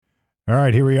All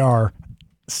right, here we are.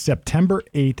 September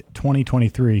 8th,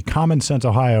 2023. Common Sense,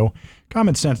 Ohio.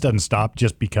 Common Sense doesn't stop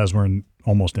just because we're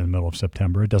almost in the middle of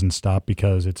September. It doesn't stop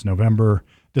because it's November,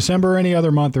 December, any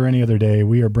other month or any other day.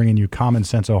 We are bringing you Common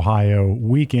Sense, Ohio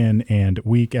week in and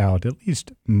week out, at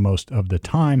least most of the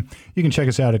time. You can check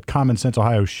us out at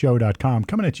commonsenseohioshow.com.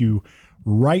 Coming at you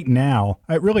right now.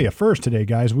 Really a first today,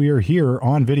 guys. We are here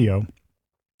on video.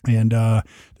 And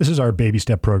this is our baby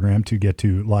step program to get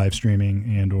to live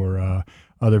streaming and or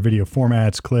other video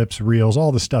formats, clips, reels,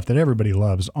 all the stuff that everybody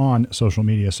loves on social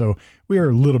media. So we are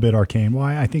a little bit arcane.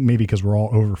 Why? I think maybe because we're all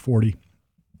over 40.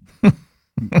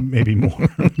 Maybe more.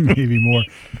 Maybe more.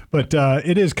 But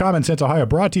it is Common Sense Ohio,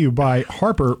 brought to you by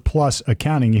Harper Plus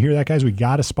Accounting. You hear that, guys? We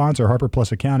got to sponsor Harper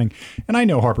Plus Accounting. And I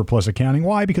know Harper Plus Accounting.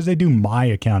 Why? Because they do my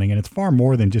accounting. And it's far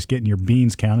more than just getting your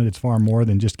beans counted. It's far more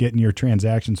than just getting your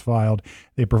transactions filed.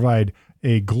 They provide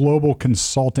a global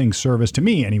consulting service, to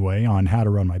me anyway, on how to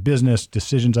run my business,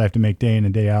 decisions I have to make day in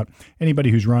and day out. Anybody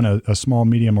who's run a small,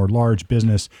 medium, or large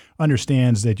business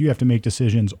understands that you have to make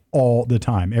decisions all the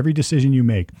time. Every decision you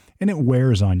make, and it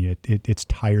wears on you. It's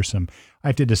tiresome. I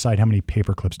have to decide how many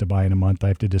paper clips to buy in a month. I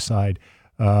have to decide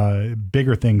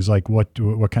bigger things like what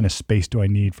kind of space do I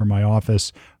need for my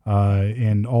office,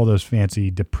 and all those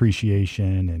fancy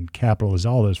depreciation and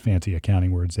capitalism, all those fancy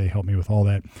accounting words. They help me with all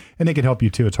that, and they can help you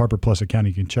too. It's Harper Plus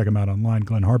Accounting. You can check them out online,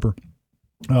 Glenn Harper.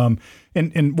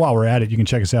 And while we're at it, you can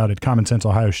check us out at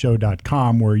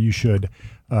commonsenseohioshow.com, where you should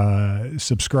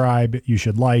subscribe, you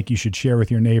should like, you should share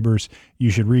with your neighbors, you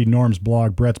should read Norm's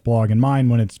blog, Brett's blog, and mine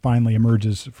when it finally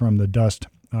emerges from the dust.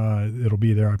 It'll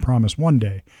be there, I promise, one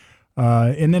day.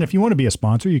 And then if you want to be a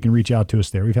sponsor, you can reach out to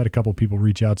us there. We've had a couple of people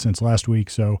reach out since last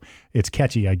week, so it's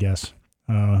catchy, I guess.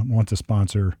 Wants a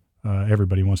sponsor.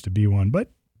 Everybody wants to be one, but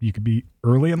you could be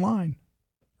early in line.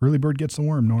 Early bird gets the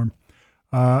worm, Norm.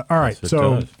 All right, yes,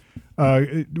 so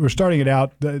we're starting it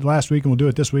out last week, and we'll do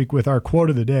it this week with our quote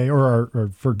of the day,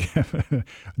 or for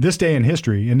this day in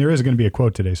history. And there is going to be a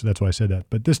quote today, so that's why I said that.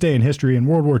 But this day in history, in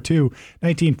World War II,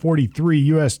 1943,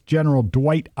 U.S. General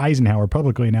Dwight Eisenhower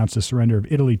publicly announced the surrender of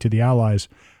Italy to the Allies.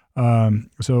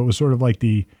 So it was sort of like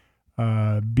the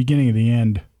beginning of the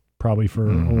end, probably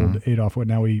for old Adolf.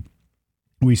 Now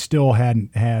we still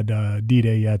hadn't had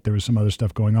D-Day yet. There was some other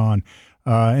stuff going on.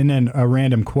 And then a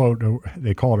random quote,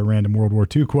 they call it a random World War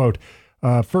II quote.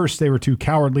 First, they were too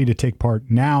cowardly to take part.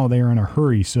 Now they are in a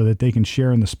hurry so that they can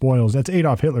share in the spoils. That's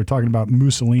Adolf Hitler talking about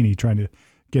Mussolini trying to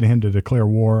get him to declare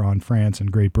war on France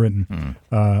and Great Britain.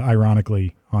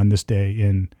 Ironically, on this day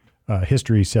in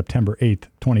history, September 8th,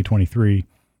 2023,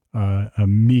 a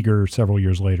meager several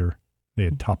years later, they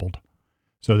had toppled.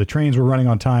 So the trains were running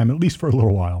on time, at least for a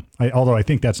little while. Although I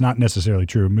think that's not necessarily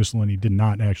true. Mussolini did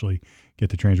not actually get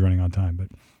the trains running on time. But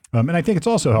and I think it's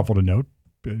also helpful to note,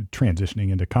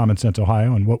 transitioning into Common Sense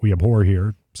Ohio and what we abhor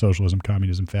here, socialism,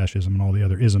 communism, fascism, and all the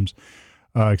other isms,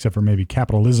 except for maybe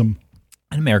capitalism.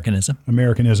 And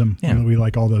Americanism. Yeah. We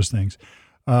like all those things.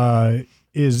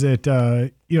 Is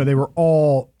that, they were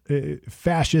all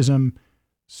fascism,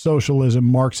 socialism,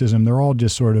 Marxism, they're all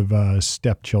just sort of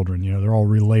stepchildren. They're all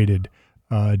related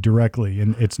directly.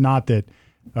 And it's not that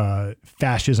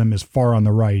fascism is far on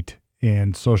the right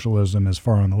and socialism is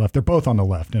far on the left. They're both on the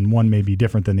left, and one may be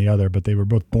different than the other, but they were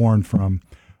both born from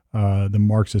the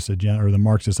Marxist agenda or the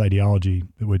Marxist ideology,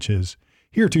 which has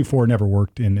heretofore never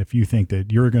worked. And if you think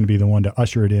that you're going to be the one to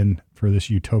usher it in for this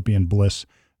utopian bliss,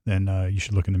 then you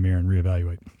should look in the mirror and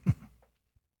reevaluate.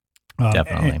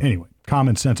 Definitely. Anyway,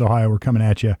 Common Sense Ohio, we're coming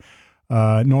at you.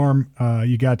 Norm,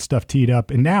 you got stuff teed up,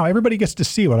 and now everybody gets to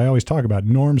see what I always talk about.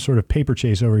 Norm's sort of paper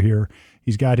chase over here.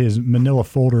 He's got his manila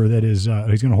folder that is,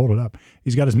 he's going to hold it up.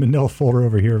 He's got his manila folder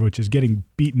over here, which is getting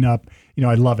beaten up.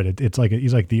 I love it. It's like,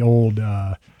 he's like the old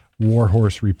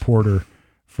warhorse reporter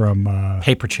from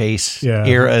paper chase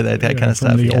era, that kind of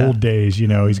stuff. From the old days, he's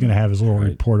going to have his little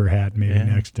reporter hat maybe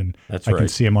next. And I can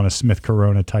see him on a Smith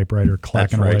Corona typewriter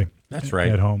clacking away. That's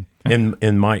right. At home.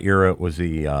 In my era, it was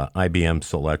the IBM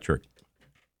Selectric.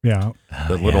 Yeah.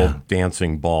 The little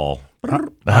dancing ball.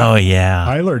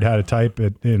 I learned how to type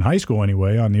in high school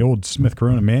anyway on the old Smith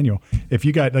Corona manual. If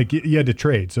you got, you had to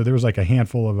trade. So there was like a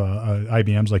handful of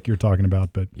IBMs like you're talking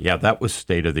about. But yeah, that was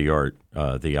state of the art,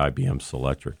 the IBM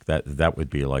Selectric. That would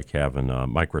be like having a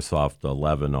Microsoft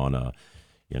 11 on a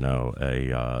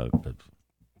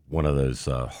one of those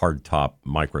hard top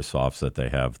Microsofts that they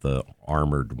have, the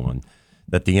armored one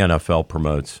that the NFL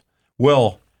promotes.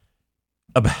 Well,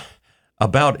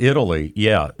 about Italy,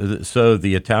 yeah. So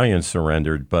the Italians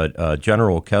surrendered, but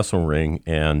General Kesselring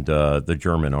and the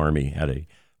German army had a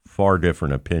far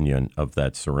different opinion of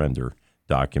that surrender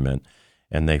document,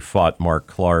 and they fought Mark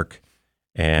Clark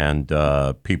and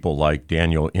people like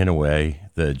Daniel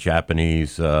Inouye, the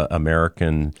Japanese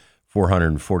American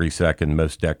 442nd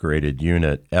most decorated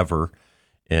unit ever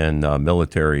in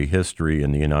military history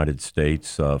in the United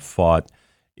States, fought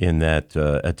in that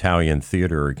Italian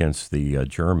theater against the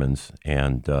Germans,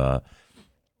 and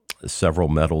several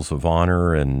medals of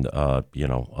honor, and a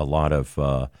lot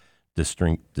of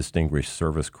distinguished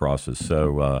service crosses.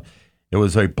 So it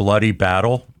was a bloody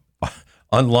battle.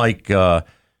 Unlike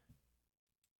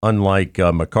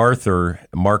MacArthur,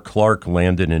 Mark Clark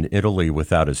landed in Italy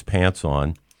without his pants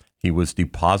on. He was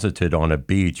deposited on a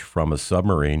beach from a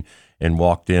submarine and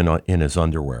walked in his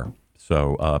underwear.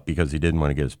 So because he didn't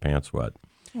want to get his pants wet.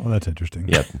 Well, that's interesting.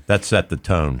 Yeah, that set the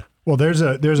tone. Well, there's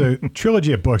a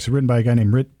trilogy of books written by a guy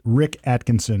named Rick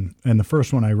Atkinson, and the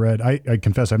first one I read, I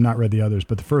confess I've not read the others,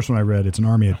 but the first one I read, It's an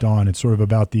Army at Dawn. It's sort of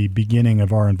about the beginning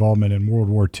of our involvement in World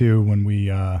War II when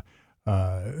we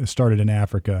started in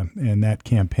Africa and that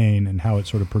campaign and how it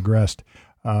sort of progressed.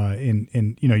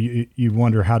 You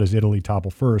wonder, how does Italy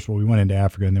topple first? Well, we went into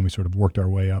Africa and then we sort of worked our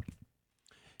way up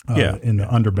in the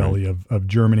underbelly of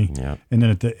Germany, and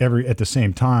then at the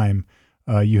same time.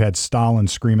 You had Stalin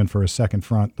screaming for a second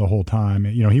front the whole time.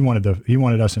 He wanted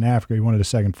us in Africa. He wanted a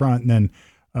second front, and then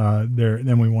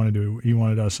he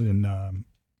wanted us to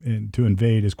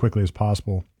invade as quickly as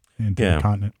possible into the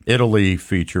continent. Italy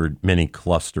featured many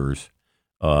clusters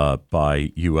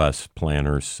by U.S.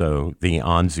 planners. So the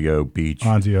Anzio Beach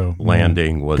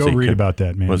landing was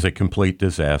was a complete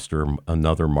disaster.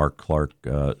 Another Mark Clark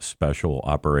special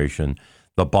operation.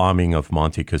 The bombing of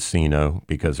Monte Cassino,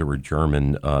 because there were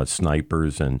German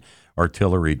snipers and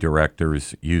artillery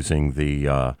directors using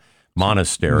the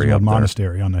monastery up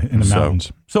there. In the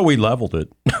mountains. So we leveled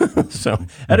it. So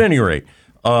at any rate,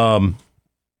 kind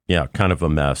of a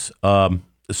mess.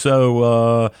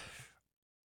 To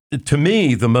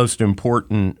me, the most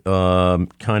important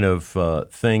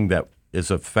thing that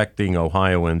is affecting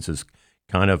Ohioans is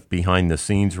kind of behind the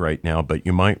scenes right now, but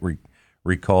you might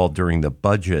recall during the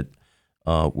budget,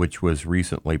 which was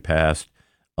recently passed,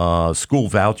 school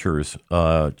vouchers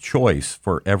choice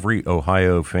for every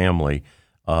Ohio family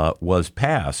was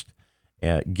passed,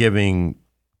 giving,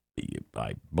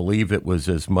 I believe it was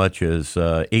as much as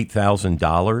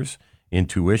 $8,000 in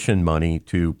tuition money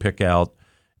to pick out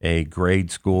a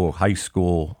grade school, high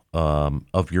school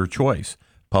of your choice,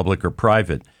 public or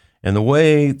private. And the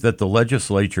way that the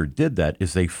legislature did that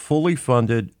is they fully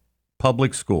funded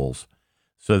public schools,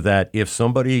 so that if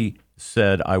somebody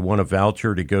said, I want a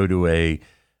voucher to go to a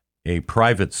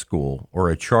private school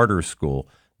or a charter school,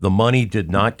 the money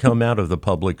did not come out of the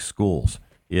public schools.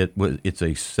 It's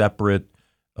a separate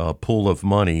pool of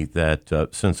money that,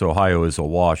 since Ohio is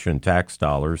awash in tax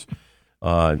dollars,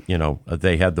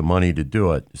 they had the money to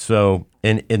do it. So,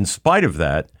 in spite of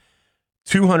that,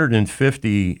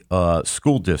 250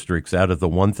 school districts out of the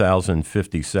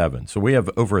 1,057. So we have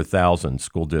over 1,000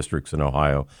 school districts in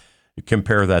Ohio. You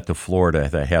compare that to Florida,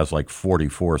 that has like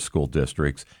 44 school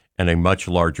districts and a much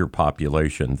larger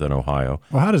population than Ohio.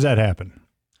 Well, how does that happen?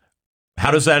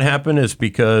 How does that happen is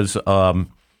because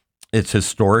it's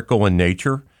historical in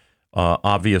nature.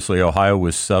 Obviously, Ohio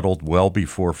was settled well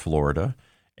before Florida,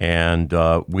 and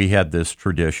we had this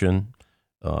tradition,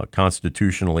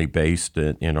 constitutionally based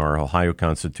in our Ohio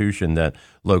Constitution, that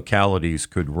localities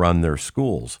could run their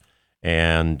schools.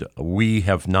 And we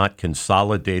have not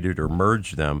consolidated or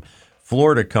merged them.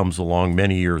 Florida comes along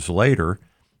many years later,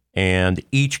 and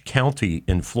each county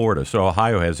in Florida, so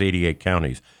Ohio has 88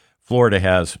 counties. Florida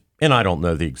has, and I don't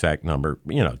know the exact number,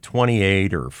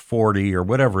 28 or 40 or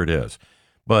whatever it is.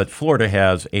 But Florida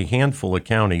has a handful of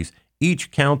counties. Each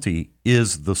county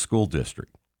is the school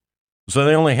district. So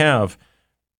they only have,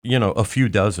 a few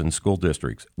dozen school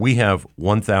districts. We have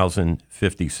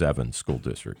 1,057 school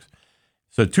districts.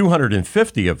 So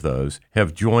 250 of those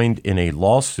have joined in a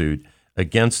lawsuit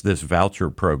against this voucher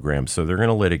program. So they're going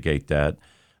to litigate that.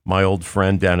 My old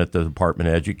friend down at the Department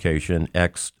of Education,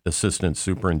 ex-assistant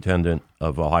superintendent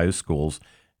of Ohio schools,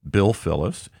 Bill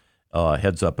Phillips,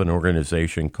 heads up an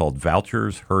organization called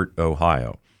Vouchers Hurt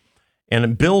Ohio.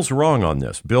 And Bill's wrong on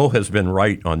this. Bill has been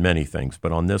right on many things,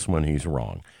 but on this one he's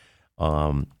wrong.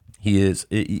 He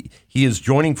is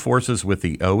joining forces with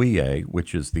the OEA,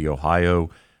 which is the Ohio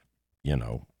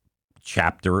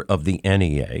chapter of the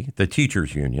NEA, the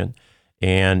teachers union,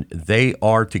 and they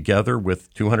are together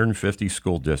with 250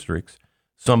 school districts,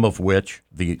 some of which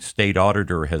the state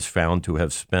auditor has found to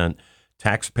have spent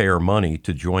taxpayer money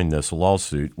to join this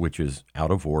lawsuit, which is out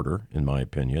of order, in my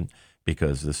opinion,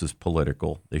 because this is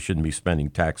political. They shouldn't be spending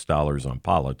tax dollars on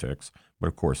politics, but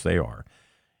of course they are.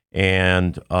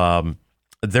 And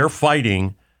they're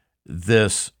fighting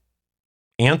this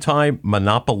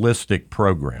anti-monopolistic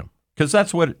program, because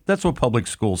that's what public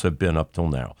schools have been up till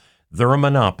now. They're a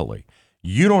monopoly.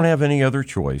 You don't have any other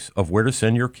choice of where to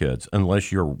send your kids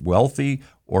unless you're wealthy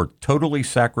or totally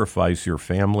sacrifice your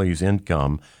family's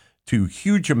income to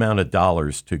huge amount of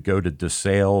dollars to go to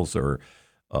DeSales or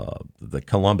the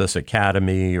Columbus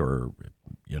Academy or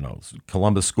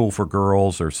Columbus School for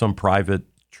Girls or some private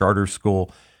charter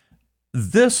school.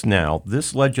 This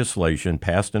legislation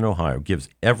passed in Ohio gives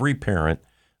every parent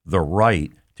the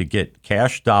right to get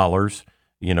cash dollars,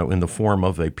 in the form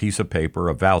of a piece of paper,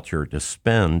 a voucher to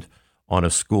spend on a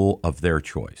school of their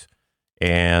choice.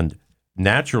 And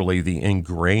naturally, the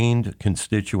ingrained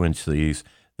constituencies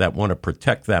that want to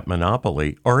protect that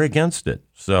monopoly are against it.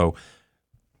 So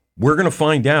we're going to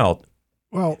find out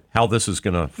how this is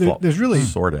going to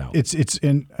sort out.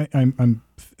 I'm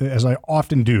as I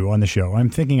often do on the show, I'm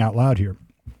thinking out loud here.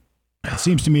 It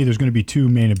seems to me there's going to be two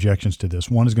main objections to this.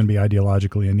 One is going to be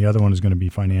ideologically, and the other one is going to be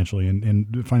financially.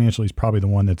 And financially is probably the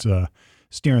one that's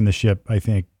steering the ship, I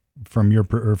think, from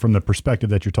the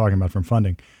perspective that you're talking about from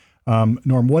funding.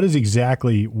 Norm, what is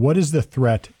the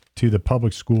threat to the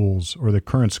public schools or the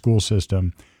current school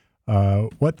system?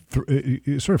 Sort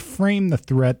of frame the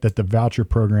threat that the voucher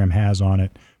program has on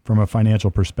it from a financial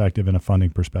perspective and a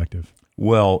funding perspective.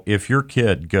 Well, if your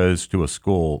kid goes to a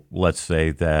school, let's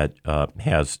say that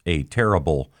has a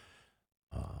terrible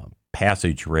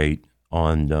passage rate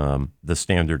on the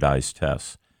standardized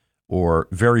tests, or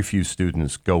very few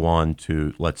students go on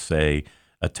to, let's say,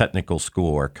 a technical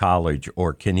school or college,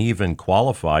 or can even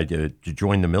qualify to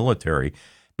join the military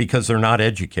because they're not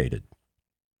educated,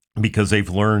 because they've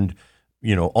learned,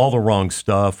 all the wrong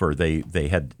stuff, or they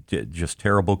had just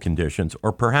terrible conditions,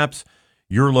 or perhaps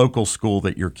your local school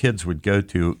that your kids would go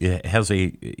to has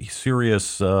a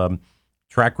serious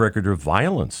track record of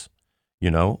violence,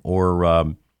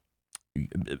 or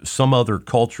some other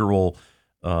cultural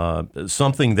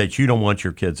something that you don't want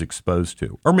your kids exposed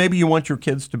to. Or maybe you want your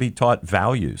kids to be taught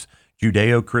values,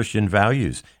 Judeo-Christian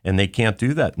values, and they can't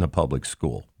do that in a public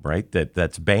school, right?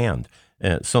 That's banned.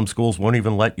 Some schools won't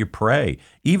even let you pray.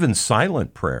 Even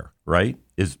silent prayer, right,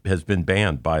 has been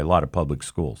banned by a lot of public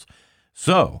schools.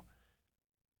 So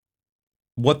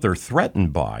what they're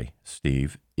threatened by,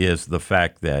 Steve, is the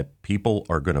fact that people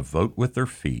are going to vote with their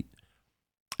feet.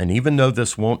 And even though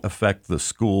this won't affect the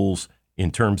schools in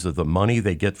terms of the money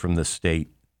they get from the state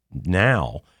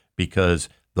now, because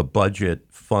the budget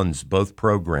funds both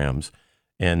programs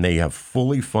and they have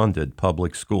fully funded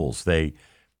public schools. They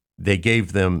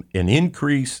gave them an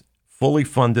increase, fully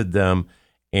funded them,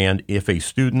 and if a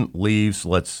student leaves,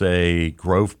 let's say,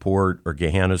 Groveport or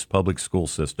Gahanna's public school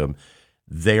system,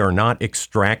 they are not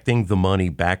extracting the money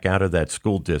back out of that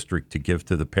school district to give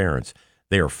to the parents.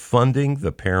 They are funding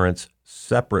the parents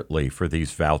separately for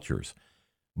these vouchers.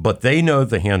 But they know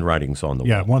the handwriting's on the wall.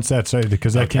 Yeah, once that's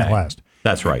because that can't last.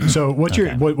 That's right. So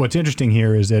what's interesting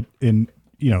here is that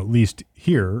at least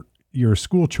here, your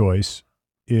school choice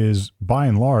is by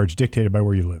and large dictated by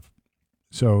where you live.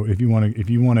 So if you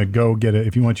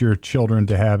want your children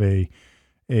to have or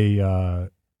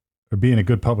be in a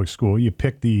good public school, you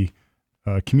pick the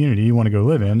community you want to go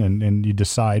live in, and you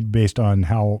decide based on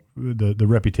how the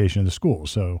reputation of the school.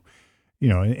 So,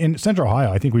 in Central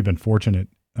Ohio, I think we've been fortunate,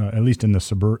 at least in the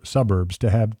suburbs, to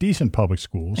have decent public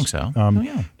schools. I think so.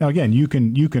 Now, again, you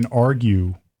can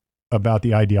argue about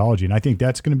the ideology, and I think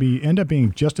that's going to end up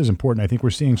being just as important. I think we're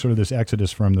seeing sort of this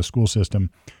exodus from the school system,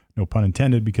 no pun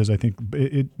intended, because I think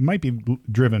it might be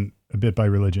driven a bit by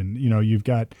religion. You've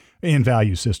got and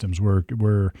value systems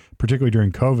where particularly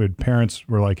during COVID, parents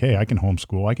were like, "Hey, I can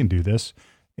homeschool, I can do this,"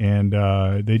 and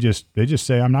they just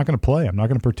say, "I'm not going to play, I'm not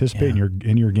going to participate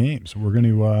in your games. We're going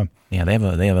to." They have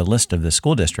a list of the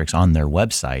school districts on their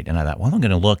website, and I thought, well, I'm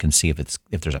going to look and see if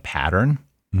there's a pattern.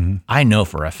 Mm-hmm. I know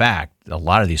for a fact a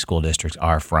lot of these school districts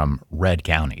are from red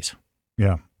counties.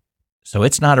 Yeah. So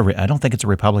it's not I don't think it's a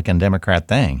Republican Democrat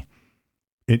thing.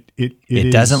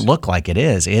 It doesn't look like it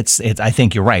is. It's I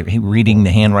think you're right. Reading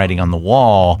the handwriting on the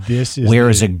wall, where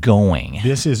is it going?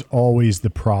 This is always the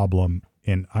problem.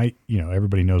 And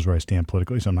everybody knows where I stand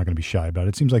politically, so I'm not going to be shy about it.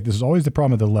 It seems like this is always the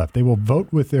problem of the left. They will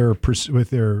vote with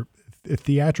their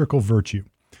theatrical virtue.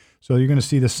 So you're going to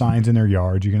see the signs in their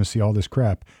yards. You're going to see all this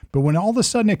crap. But when all of a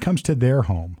sudden it comes to their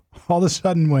home, all of a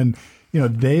sudden when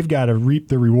they've got to reap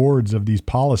the rewards of these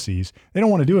policies, they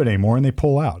don't want to do it anymore, and they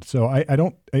pull out. So I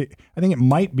think it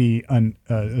might be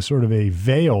a sort of a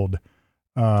veiled,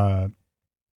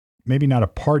 maybe not a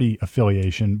party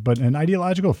affiliation, but an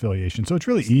ideological affiliation. So it's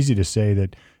really easy to say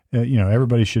that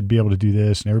everybody should be able to do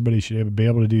this and everybody should be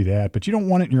able to do that, but you don't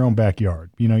want it in your own backyard.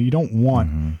 You don't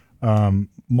want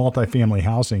multifamily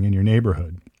housing in your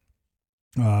neighborhood.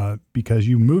 because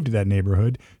you moved to that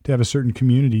neighborhood to have a certain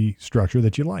community structure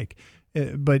that you like.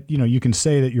 But, you can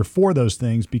say that you're for those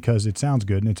things because it sounds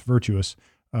good and it's virtuous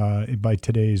by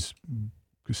today's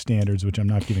standards, which I'm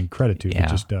not giving credit to, but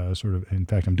just sort of, in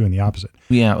fact, I'm doing the opposite.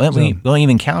 Yeah, well,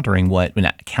 even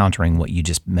not countering what you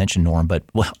just mentioned, Norm, but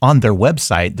on their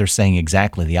website, they're saying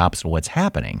exactly the opposite of what's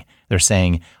happening. They're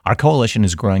saying our coalition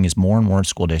is growing as more and more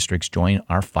school districts join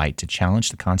our fight to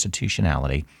challenge the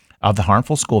constitutionality of the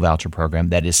harmful school voucher program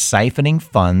that is siphoning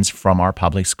funds from our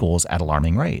public schools at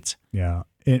alarming rates. Yeah.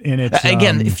 And it's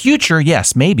again, future,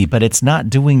 yes, maybe, but it's not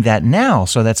doing that now,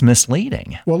 so that's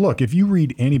misleading. Well, look, if you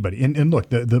read anybody, and look,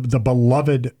 the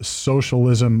beloved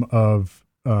socialism of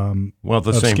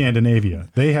Scandinavia,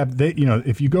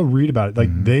 if you go read about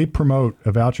it, they promote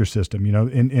a voucher system,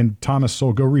 and Thomas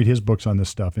Sowell, go read his books on this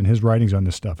stuff and his writings on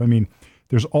this stuff. I mean,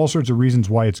 there's all sorts of reasons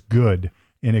why it's good,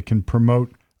 and it can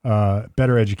promote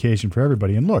better education for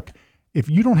everybody. And look, if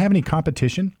you don't have any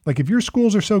competition, like if your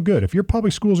schools are so good, if your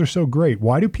public schools are so great,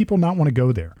 why do people not want to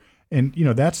go there? And,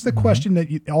 that's the question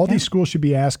that all these schools should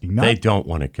be asking. They don't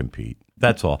want to compete.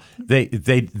 That's all. They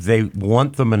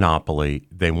want the monopoly.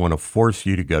 They want to force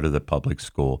you to go to the public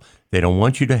school. They don't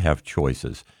want you to have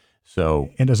choices.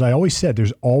 And as I always said,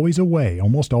 there's always a way,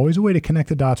 almost always a way to connect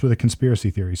the dots with a conspiracy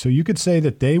theory. So you could say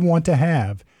that they want to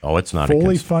have it's not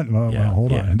fully funded.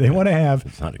 Hold on. They want to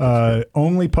have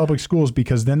only public schools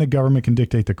because then the government can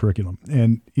dictate the curriculum.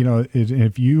 And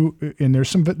there's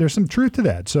some truth to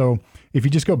that. So if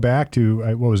you just go back to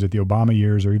the Obama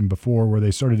years or even before, where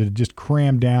they started to just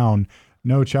cram down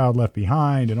No Child Left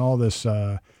Behind and all this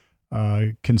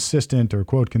consistent or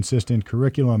quote consistent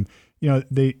curriculum,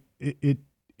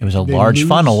 it was a large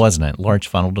funnel, wasn't it? Large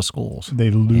funnel to schools.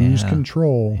 They lose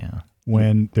control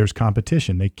when there's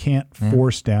competition. They can't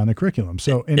force down the curriculum.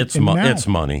 So it's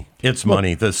money. It's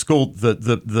money. The school,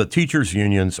 the teachers'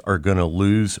 unions are going to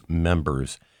lose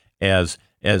members as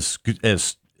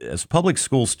public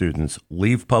school students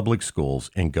leave public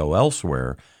schools and go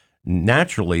elsewhere.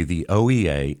 Naturally, the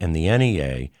OEA and the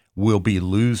NEA will be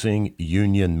losing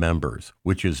union members,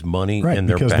 which is money in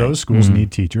their bank. Because those schools need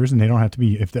teachers, and they don't have to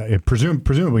be,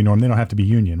 presumably, Norm, they don't have to be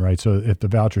union, right? So if the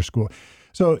voucher school,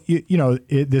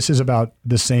 this is about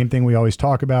the same thing we always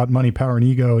talk about: money, power, and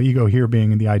ego here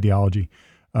being the ideology.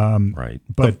 Right.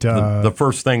 But the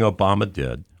first thing Obama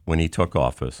did when he took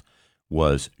office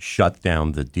was shut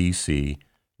down the D.C.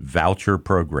 voucher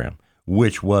program,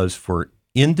 which was for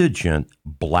indigent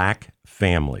black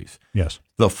families. Yes.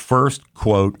 The first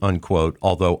quote unquote,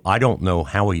 although I don't know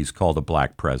how he's called a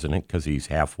black president because he's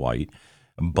half white,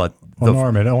 but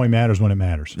Norm, it only matters when it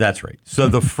matters. That's right. So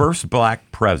the first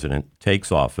black president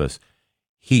takes office.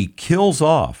 He kills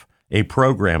off a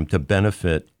program to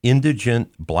benefit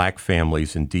indigent black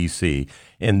families in D.C.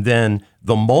 And then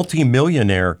the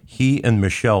multimillionaire he and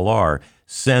Michelle are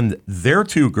send their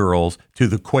two girls to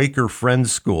the Quaker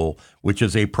Friends School, which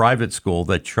is a private school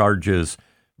that charges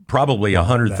probably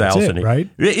 $100,000. Right?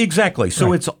 Exactly.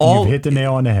 So it's all... You've hit the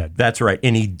nail on the head. That's right.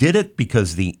 And he did it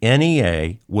because the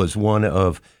NEA was one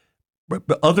of...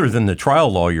 Other than the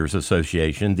Trial Lawyers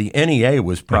Association, the NEA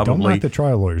was probably... Don't knock the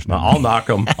trial lawyers now. I'll knock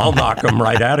them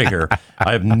right out of here.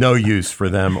 I have no use for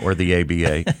them or the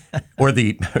ABA or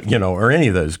or any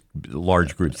of those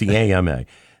large groups, the AMA.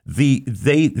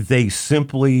 They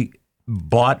simply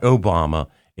bought Obama,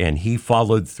 and he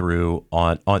followed through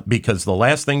on because the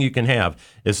last thing you can have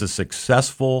is a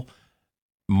successful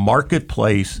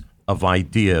marketplace of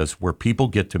ideas where people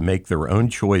get to make their own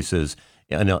choices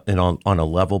and on a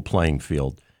level playing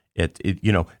field.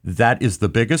 That is the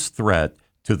biggest threat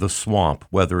to the swamp,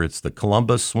 whether it's the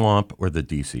Columbus swamp or the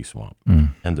DC swamp.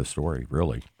 End of story,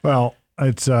 really. Well,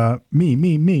 it's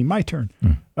my turn.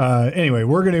 Anyway,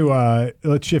 we're going to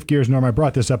let's shift gears. Norm, I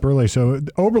brought this up earlier. So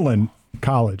Oberlin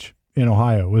College in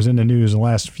Ohio was in the news in the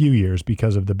last few years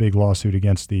because of the big lawsuit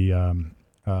against the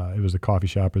it was the coffee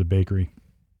shop or the bakery.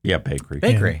 Yeah,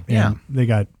 bakery. And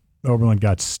Oberlin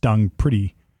got stung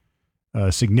pretty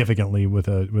significantly with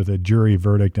a jury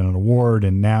verdict and an award,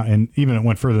 and even it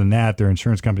went further than that. Their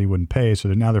insurance company wouldn't pay, so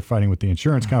now they're fighting with the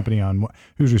insurance company on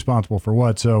who's responsible for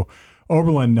what. So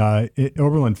Oberlin,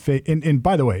 and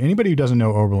by the way, anybody who doesn't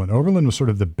know Oberlin was sort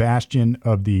of the bastion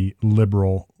of the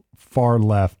liberal, far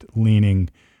left leaning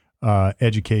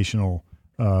educational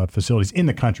facilities in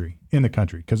the country.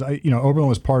 Because Oberlin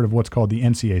was part of what's called the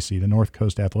NCAC, the North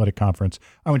Coast Athletic Conference.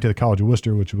 I went to the College of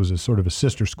Worcester, which was a sort of a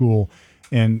sister school.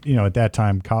 And, at that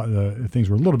time, things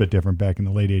were a little bit different back in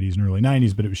the late 80s and early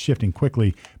 90s, but it was shifting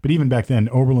quickly. But even back then,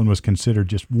 Oberlin was considered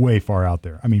just way far out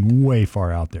there. I mean, way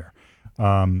far out there.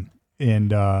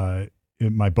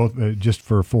 Just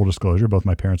for full disclosure, both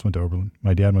my parents went to Oberlin.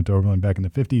 My dad went to Oberlin back in the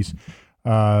 50s.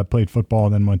 played football,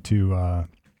 then went to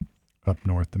up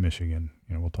north to Michigan.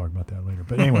 We'll talk about that later.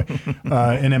 But anyway,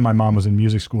 and then my mom was in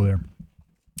music school there.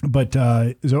 But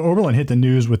so Oberlin hit the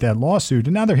news with that lawsuit,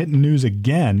 and now they're hitting the news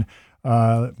again.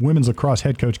 Women's lacrosse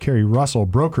head coach Carrie Russell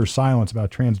broke her silence about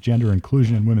transgender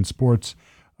inclusion in women's sports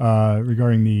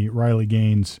regarding the Riley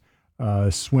Gaines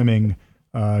swimming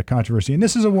controversy. And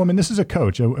this is a woman, this is a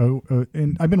coach,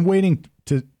 and I've been waiting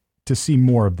to see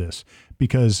more of this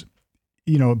because,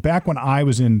 back when I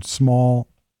was in small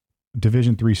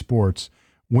Division III sports,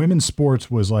 women's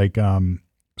sports was like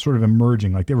sort of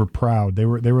emerging. Like they were proud. They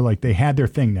were like they had their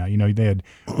thing now. They had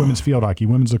women's field hockey,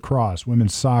 women's lacrosse,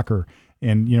 women's soccer,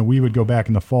 and we would go back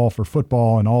in the fall for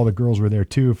football, and all the girls were there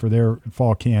too for their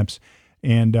fall camps,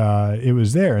 and it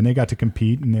was there, and they got to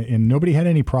compete, and nobody had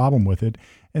any problem with it.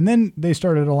 And then they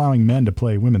started allowing men to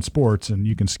play women's sports, and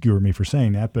you can skewer me for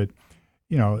saying that, but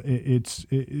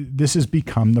this has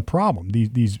become the problem.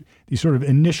 These sort of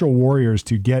initial warriors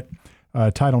to get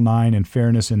Title IX and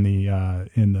fairness in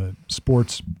the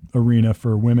sports arena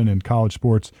for women in college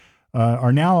sports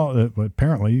are now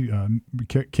apparently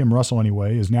Kim Russell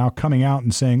anyway is now coming out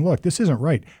and saying, look, this isn't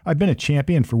right. I've been a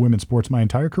champion for women's sports my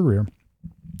entire career,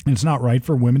 and it's not right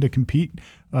for women to compete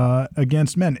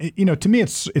against men. To me,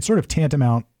 it's sort of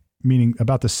tantamount, meaning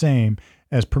about the same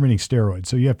as permitting steroids.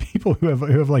 So you have people who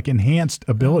have like enhanced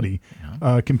ability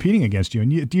competing against you,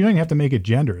 and you don't even have to make it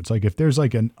gender. It's like if there's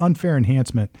like an unfair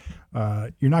enhancement,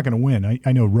 you're not going to win.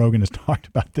 I know Rogan has talked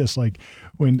about this, like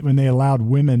when they allowed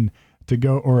women to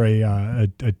go, or a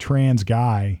trans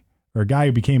guy or a guy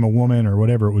who became a woman or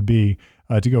whatever it would be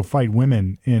to go fight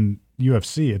women in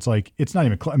UFC. It's like it's not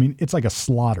even. It's like a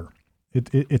slaughter.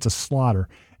 It's a slaughter.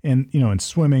 And in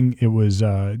swimming, it was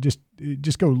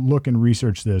just go look and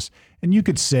research this, and you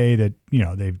could say that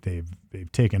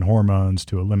they've taken hormones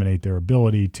to eliminate their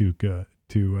ability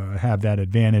to have that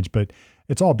advantage, but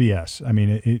it's all BS.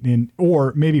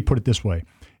 Or maybe put it this way: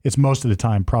 it's most of the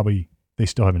time probably they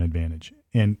still have an advantage.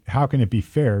 And how can it be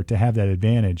fair to have that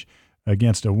advantage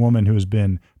against a woman who has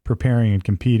been preparing and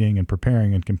competing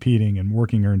and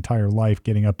working her entire life,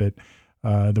 getting up at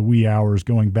the wee hours,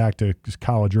 going back to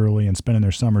college early and spending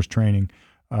their summers training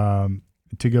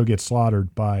to go get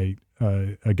slaughtered by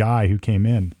a guy who came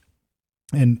in.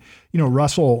 And,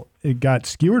 Russell got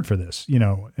skewered for this,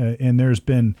 and there's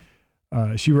been,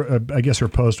 I guess her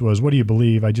post was, what do you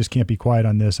believe? I just can't be quiet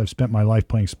on this. I've spent my life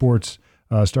playing sports,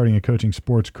 starting and coaching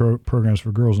sports programs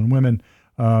for girls and women.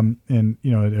 And,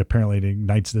 apparently it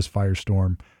ignites this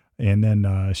firestorm. And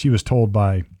then she was told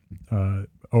by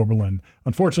Oberlin,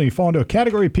 unfortunately, you fall into a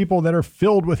category of people that are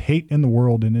filled with hate in the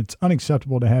world, and it's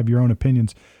unacceptable to have your own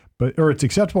opinions, it's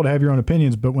acceptable to have your own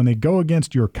opinions, but when they go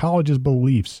against your college's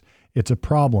beliefs, it's a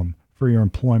problem for your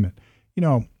employment.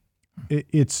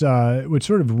 It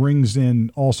sort of rings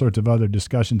in all sorts of other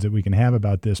discussions that we can have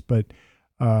about this, but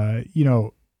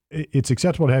it's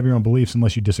acceptable to have your own beliefs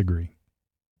unless you disagree.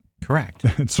 Correct.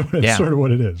 It's sort of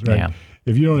what it is, right? Yeah.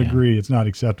 If you don't agree, it's not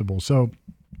acceptable. So,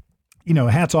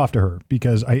 hats off to her,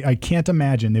 because I can't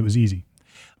imagine it was easy.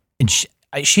 And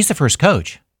she's the first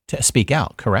coach to speak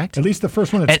out, correct? At least the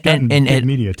first one that's gotten big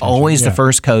media attention. Always the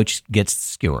first coach gets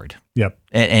skewered. Yep.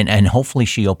 And hopefully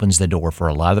she opens the door for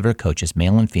a lot of her coaches,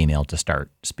 male and female, to start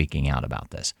speaking out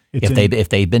about this. If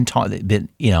they've been taught,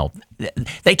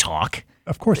 they talk.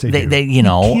 Of course they do.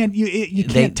 You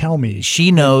can't tell me.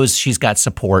 She knows she's got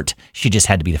support. She just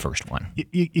had to be the first one.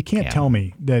 You can't tell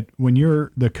me that when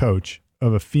you're the coach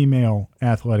of a female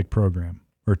athletic program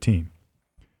or team,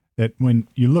 that when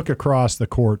you look across the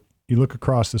court, you look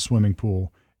across the swimming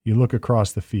pool, you look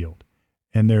across the field,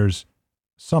 and there's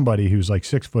somebody who's like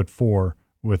 6'4"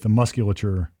 with the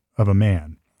musculature of a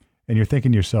man, and you're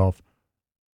thinking to yourself,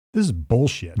 this is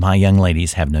bullshit. My young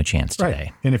ladies have no chance today.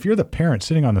 Right. And if you're the parent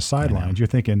sitting on the sidelines, you're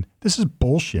thinking, this is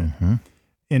bullshit. Mm-hmm.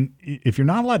 And if you're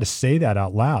not allowed to say that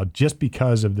out loud just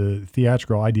because of the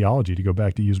theatrical ideology, to go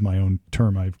back to use my own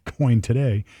term I've coined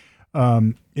today,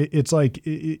 it's like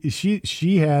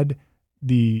she had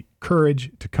the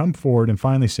courage to come forward and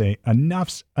finally say,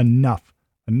 enough's enough.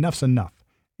 Enough's enough.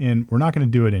 And we're not going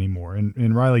to do it anymore.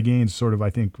 And Riley Gaines sort of, I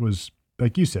think, was,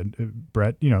 like you said,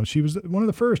 Brett, she was one of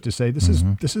the first to say this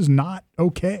is not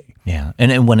okay. Yeah.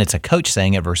 And when it's a coach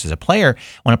saying it versus a player,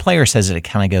 when a player says it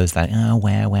kind of goes like, oh,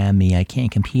 wow, me, I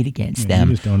can't compete against them.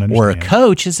 You just don't understand. Or a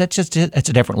coach, it's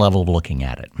a different level of looking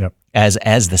at it. Yep.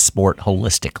 As the sport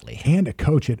holistically. And a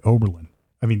coach at Oberlin.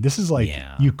 I mean, this is like,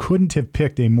 you couldn't have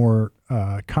picked a more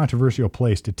controversial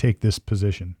place to take this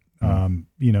position.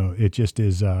 It just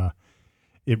is,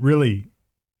 it really,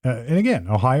 and again,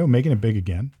 Ohio making it big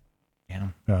again.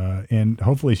 Yeah. And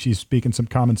hopefully she's speaking some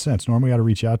common sense. Norm, we got to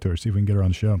reach out to her, see if we can get her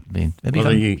on the show.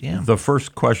 The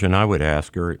first question I would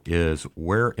ask her is,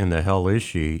 where in the hell is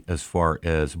she as far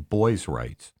as boys'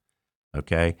 rights?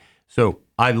 Okay, so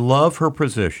I love her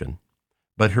position,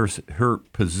 but her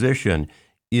position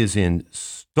is in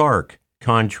stark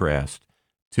contrast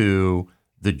to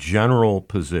the general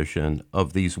position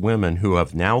of these women who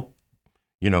have now,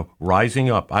 rising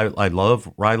up. I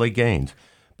love Riley Gaines,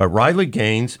 but Riley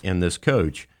Gaines and this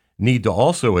coach need to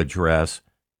also address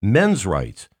men's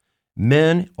rights.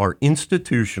 Men are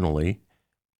institutionally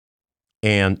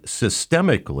and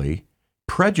systemically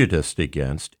prejudiced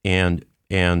against and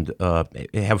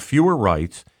have fewer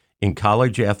rights in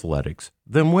college athletics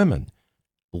than women.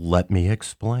 Let me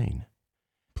explain.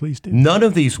 Please do. None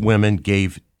of these women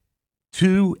gave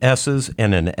 2 S's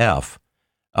and an F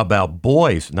about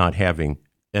boys not having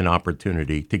an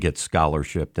opportunity to get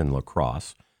scholarship in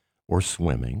lacrosse or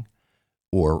swimming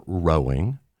or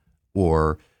rowing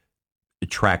or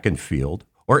track and field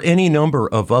or any number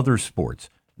of other sports.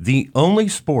 The only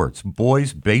sports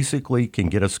boys basically can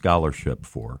get a scholarship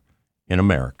for in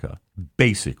America,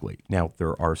 basically. Now,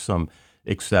 there are some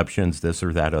exceptions, this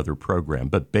or that other program,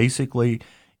 but basically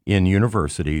in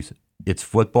universities, it's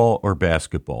football or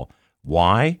basketball.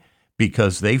 Why?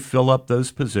 Because they fill up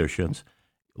those positions.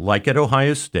 Like at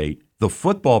Ohio State, the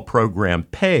football program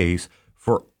pays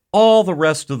for all the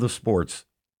rest of the sports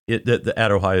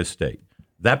at Ohio State.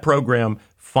 That program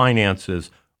finances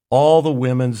all the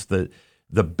women's, the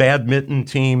badminton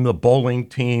team, the bowling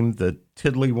team, the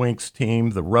tiddlywinks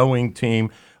team, the rowing team,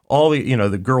 all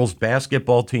the girls'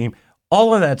 basketball team.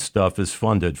 All of that stuff is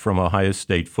funded from Ohio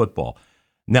State football.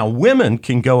 Now, women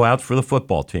can go out for the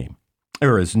football team.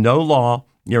 There is no law.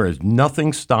 There is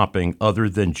nothing stopping, other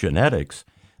than genetics.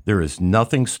 There is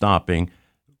nothing stopping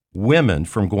women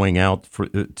from going out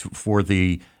for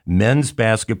the men's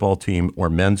basketball team or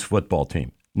men's football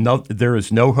team. No, there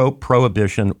is no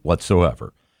prohibition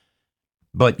whatsoever.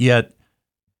 But yet,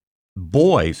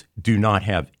 boys do not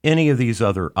have any of these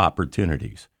other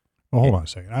opportunities. Well, hold on a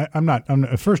second. I'm not.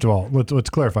 First of all, let's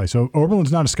clarify. So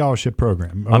Oberlin's not a scholarship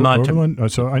program. I'm not. Oberlin.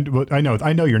 So I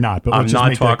know you're not. But I'm let's just not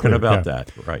make talking that about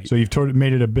that. Right. So you've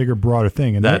made it a bigger, broader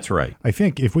thing. And that's right. I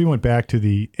think if we went back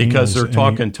to because they're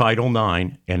talking Title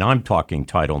IX, and I'm talking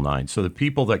Title IX. So the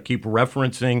people that keep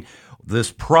referencing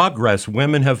this progress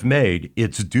women have made,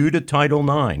 it's due to Title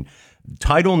IX.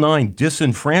 Title IX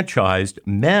disenfranchised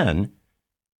men.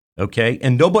 Okay,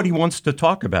 and nobody wants to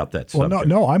talk about that subject. Well,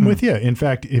 no, I'm with you. In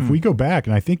fact, if we go back,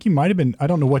 and I think you might have been, I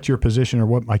don't know what your position or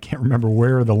what, I can't remember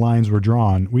where the lines were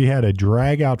drawn. We had a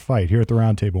drag-out fight here at the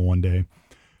round table one day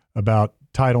about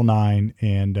Title IX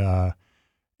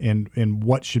and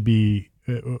what should be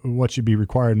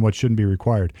required and what shouldn't be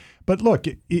required. But look,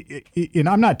 and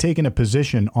I'm not taking a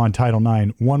position on Title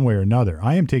IX one way or another.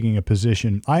 I am taking a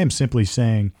position. I am simply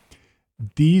saying,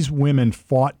 these women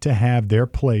fought to have their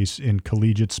place in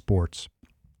collegiate sports.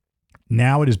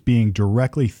 Now it is being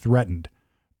directly threatened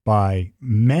by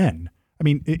men. I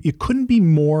mean, it couldn't be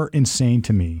more insane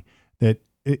to me that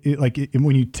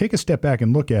when you take a step back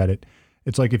and look at it,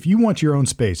 it's like if you want your own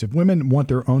space, if women want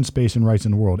their own space and rights in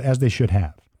the world, as they should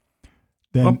have,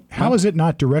 then how is it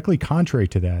not directly contrary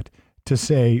to that to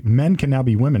say men can now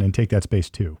be women and take that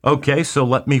space too? Okay, so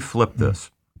let me flip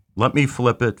this. Let me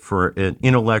flip it for an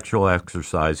intellectual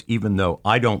exercise, even though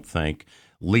I don't think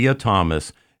Leah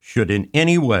Thomas should in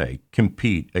any way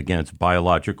compete against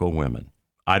biological women.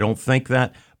 I don't think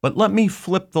that, but let me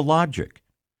flip the logic,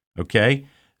 okay?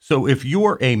 So if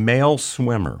you're a male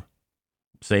swimmer,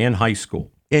 say in high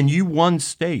school, and you won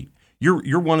state,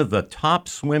 you're one of the top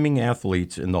swimming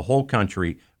athletes in the whole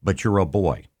country, but you're a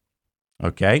boy,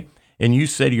 okay? And you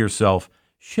say to yourself,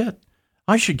 shit,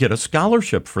 I should get a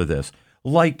scholarship for this.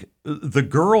 Like the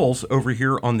girls over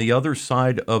here on the other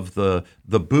side of the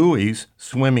buoys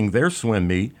swimming their swim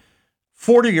meet,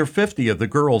 40 or 50 of the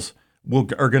girls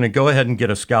are going to go ahead and get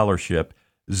a scholarship.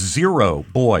 0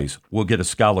 boys will get a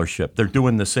scholarship. They're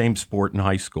doing the same sport in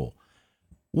high school.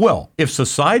 Well, if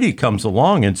society comes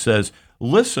along and says,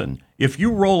 listen, if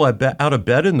you roll out of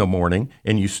bed in the morning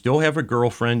and you still have a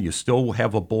girlfriend, you still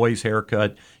have a boy's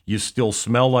haircut, you still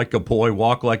smell like a boy,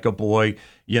 walk like a boy,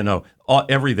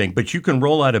 everything, but you can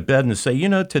roll out of bed and say,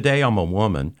 today I'm a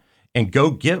woman, and go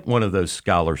get one of those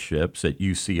scholarships at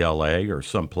UCLA or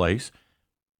someplace.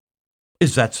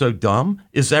 Is that so dumb?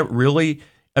 Is that really?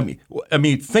 I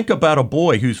mean, think about a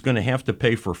boy who's going to have to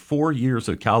pay for 4 years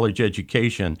of college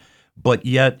education. But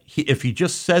yet, if he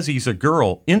just says he's a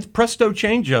girl, in presto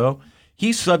changeo,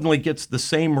 he suddenly gets the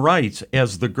same rights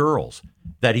as the girls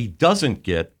that he doesn't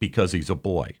get because he's a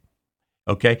boy.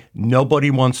 Okay? Nobody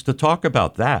wants to talk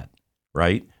about that.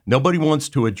 right? Nobody wants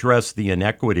to address the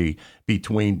inequity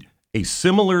between a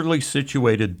similarly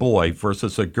situated boy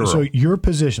versus a girl. So your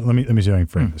position, let me see how I can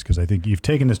frame this, because I think you've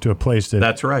taken this to a place that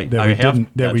That's right.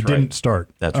 that we didn't start.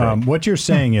 That's right. What you're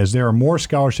saying is there are more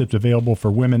scholarships available for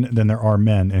women than there are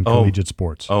men in collegiate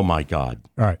sports. Oh my God.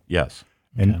 All right. Yes.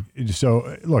 And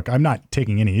so, look, I'm not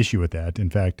taking any issue with that. In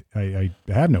fact, I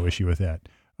have no issue with that.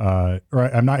 I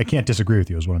can't disagree with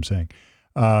you is what I'm saying.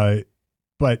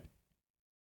 But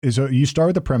so you start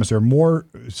with the premise there are more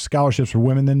scholarships for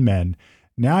women than men.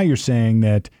 Now you're saying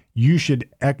that you should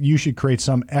create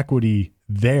some equity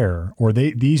there, or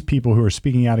these people who are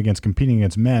speaking out against competing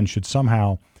against men should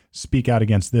somehow speak out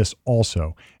against this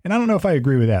also. And I don't know if I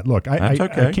agree with that. Look, I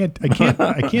can't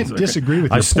disagree with your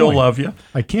point. I still love you.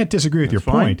 I can't disagree with your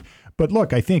point. But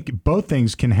look, I think both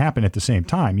things can happen at the same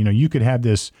time. You know, you could have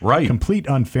this complete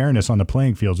unfairness on the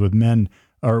playing fields with men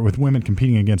or with women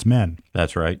competing against men.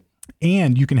 That's right.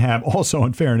 And you can have also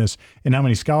unfairness in how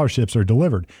many scholarships are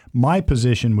delivered. My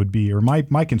position would be, or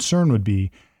my concern would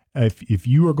be, if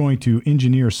you are going to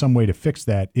engineer some way to fix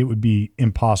that, it would be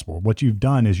impossible. What you've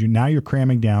done is you're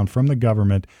cramming down from the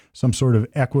government some sort of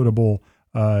equitable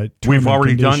we've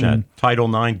already done that.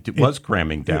 Title IX was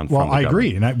cramming down from the government. Well, I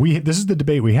agree. And this is the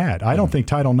debate we had. I don't think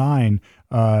Title IX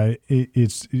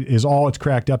is all it's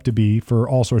cracked up to be for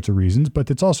all sorts of reasons,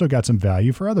 but it's also got some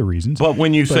value for other reasons. But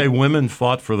when you say women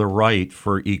fought for the right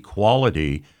for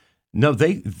equality, no,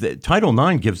 Title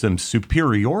IX gives them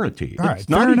superiority. It's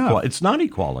not It's not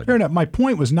equality. Fair enough. My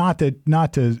point was not to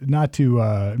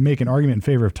make an argument in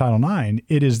favor of Title IX.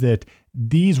 It is that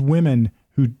these women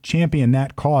who championed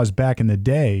that cause back in the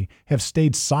day have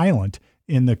stayed silent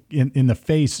in the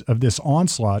face of this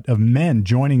onslaught of men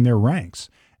joining their ranks.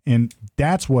 And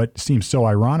that's what seems so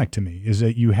ironic to me, is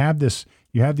that you have these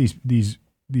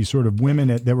sort of women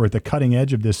that were at the cutting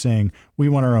edge of this saying, we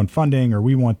want our own funding, or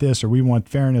we want this, or we want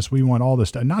fairness, we want all this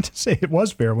stuff. Not to say it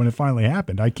was fair when it finally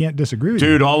happened. I can't disagree with you.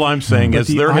 Dude, all I'm saying is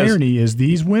the irony is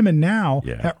these women now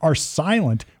are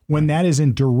silent when that is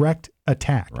in direct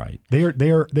attack. Right.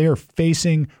 They are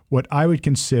facing what I would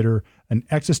consider an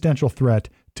existential threat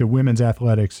to women's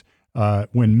athletics.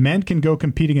 When men can go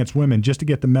compete against women just to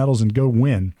get the medals and go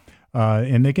win,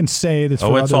 and they can say that's for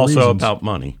other reasons. Oh, it's also about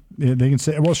money. They can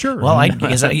say, well, sure. Well,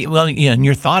 in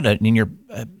your thought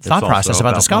process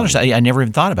about the scholarship, I never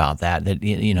even thought about that.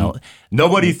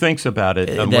 Nobody thinks about it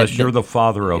unless you're the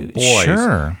father of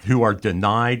boys who are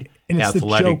denied. And it's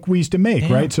the joke we used to make,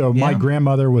 right? So my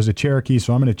grandmother was a Cherokee,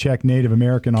 so I'm going to check Native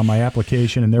American on my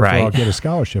application, and therefore I'll get a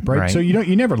scholarship, right? So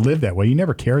you never lived that way, you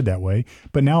never cared that way,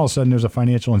 but now all of a sudden there's a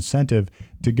financial incentive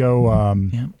to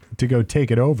go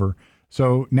take it over.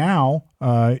 So now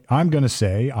I'm going to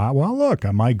say, well, look,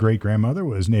 my great grandmother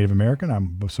was Native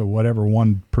American, so whatever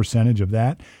 1% of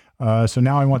that. So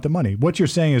now I want the money. What you're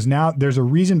saying is now there's a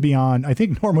reason beyond, I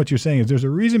think, Norm, what you're saying is there's a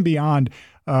reason beyond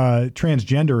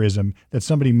transgenderism that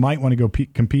somebody might want to go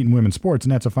compete in women's sports,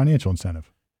 and that's a financial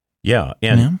incentive. Yeah.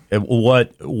 And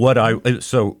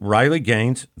so Riley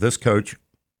Gaines, this coach,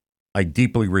 I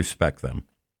deeply respect them.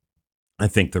 I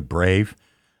think they're brave.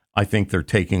 I think they're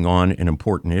taking on an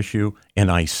important issue, and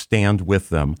I stand with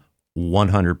them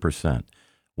 100%.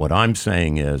 What I'm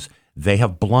saying is they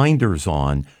have blinders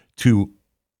on to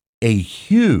a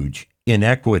huge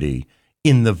inequity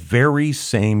in the very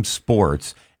same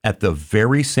sports at the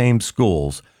very same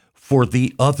schools for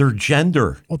the other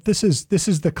gender. Well, this is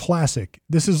the classic.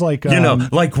 This is like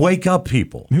like wake up,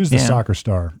 people. Who's the soccer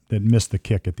star that missed the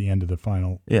kick at the end of the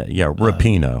final?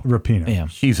 Rapinoe. Rapinoe. Yeah,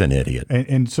 she's an idiot.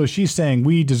 And so she's saying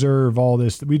we deserve all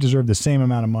this. We deserve the same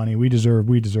amount of money. We deserve.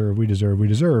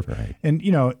 Right. And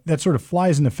that sort of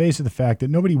flies in the face of the fact that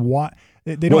nobody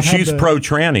she's pro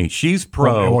tranny. She's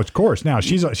pro. Well, of course. Now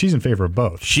she's in favor of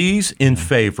both. She's in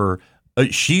favor.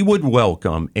 She would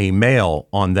welcome a male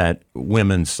on that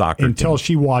women's soccer until team.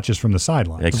 she watches from the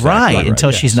sideline. Exactly. Right,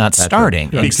 until she's not starting.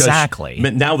 Right. Exactly.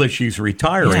 Now that she's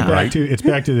retiring, right? It's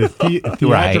back to the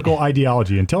theatrical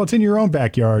ideology. Until it's in your own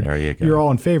backyard, you're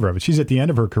all in favor of it. She's at the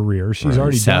end of her career. She's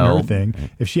already done her thing.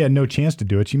 If she had no chance to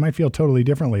do it, she might feel totally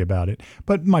differently about it.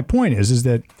 But my point is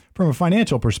that from a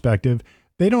financial perspective,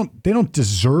 they don't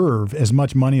deserve as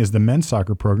much money as the men's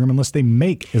soccer program unless they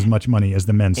make as much money as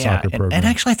the men's soccer program. And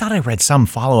actually, I thought I read some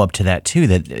follow-up to that, too,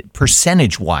 that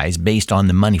percentage-wise, based on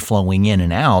the money flowing in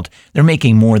and out, they're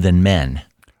making more than men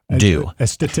do.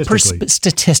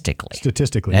 Statistically.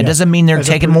 That doesn't mean they're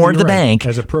taking more of the bank.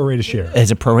 As a prorated share. As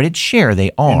a prorated share,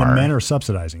 they are. And the men are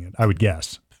subsidizing it, I would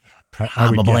guess.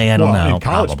 Probably, I don't know. In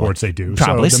college sports, they do.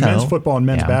 Probably so. The men's football and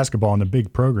men's basketball and the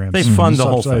big programs, they fund the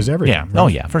whole thing. Everything, yeah. Right? Oh,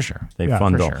 yeah, for sure. They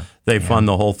fund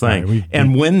the whole thing. Right,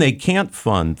 and when they can't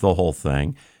fund the whole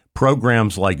thing,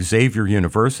 programs like Xavier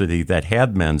University that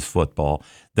had men's football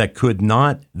that could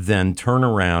not then turn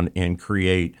around and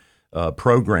create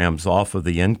programs off of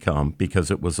the income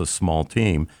because it was a small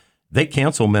team. They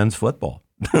cancel men's football.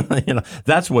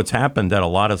 That's what's happened at a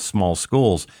lot of small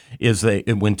schools. Is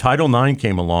when Title IX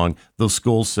came along, those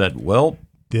schools said, "Well,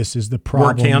 this is the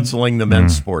problem. We're canceling the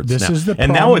men's sports this now." Is the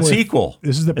and now it's equal.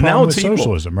 This is the problem with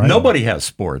socialism, right? Nobody has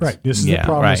sports. Right. This is the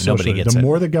problem with socialism. The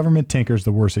more the government tinkers,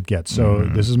 the worse it gets. So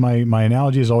this is my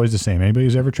analogy is always the same. Anybody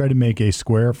who's ever tried to make a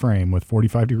square frame with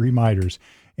 45-degree miters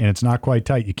and it's not quite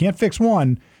tight, you can't fix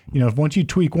one. If once you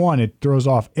tweak one, it throws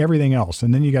off everything else,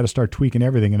 and then you got to start tweaking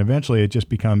everything, and eventually it just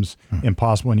becomes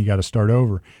impossible, and you got to start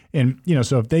over. And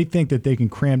so if they think that they can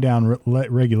cram down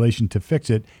regulation to fix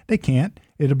it, they can't.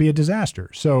 It'll be a disaster.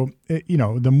 So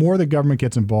the more the government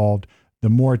gets involved, the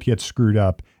more it gets screwed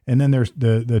up. And then there's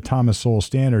the Thomas Sowell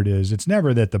standard is it's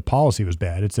never that the policy was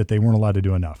bad; it's that they weren't allowed to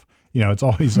do enough. It's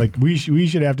always like we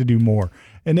should have to do more.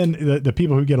 And then the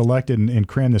people who get elected and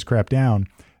cram this crap down,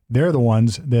 they're the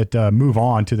ones that move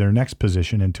on to their next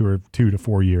position in 2 to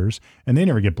 4 years, and they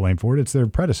never get blamed for it. It's their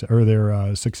predecessor or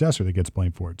their successor that gets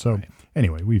blamed for it. So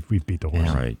anyway, we've beat the horse.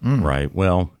 Right, right.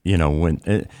 Well,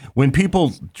 when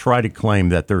people try to claim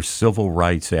that they're civil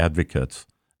rights advocates,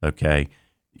 okay,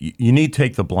 you need to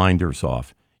take the blinders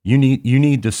off. You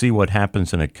need to see what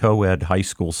happens in a co-ed high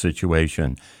school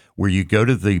situation where you go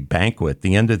to the banquet,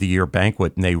 the end of the year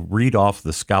banquet, and they read off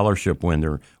the scholarship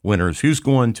winners. Who's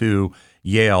going to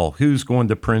Yale? Who's going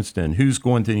to Princeton? Who's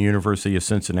going to the University of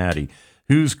Cincinnati?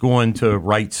 Who's going to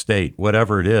Wright State?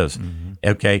 Whatever it is,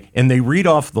 okay? And they read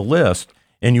off the list,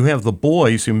 and you have the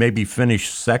boys who maybe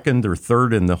finished second or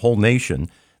third in the whole nation.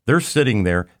 They're sitting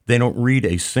there. They don't read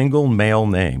a single male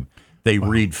name. They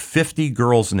read 50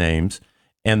 girls' names.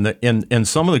 And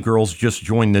some of the girls just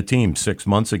joined the team 6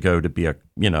 months ago to be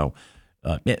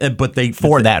but they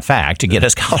for that fact to get a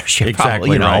scholarship.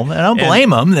 Exactly, probably, right. I don't blame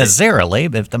them necessarily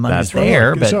if the money's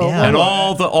there. But and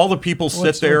all the people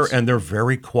sit there and they're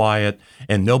very quiet,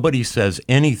 and nobody says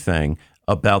anything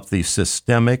about the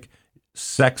systemic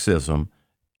sexism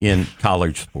in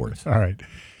college sports. All right.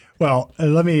 Well,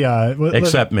 let me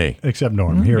except me, except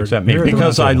Norm here, except me,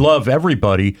 because I love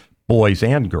everybody. Boys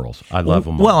and girls. I love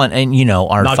them all. Well, and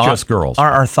our not thought, just girls.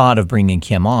 Our thought of bringing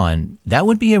Kim on, that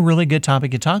would be a really good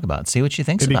topic to talk about. See what she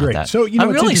thinks It'd about be great. that. So,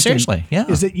 really, seriously,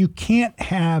 is that you can't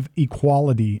have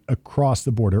equality across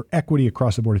the board or equity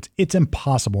across the board. It's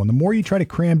impossible. And the more you try to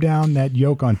cram down that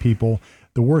yoke on people,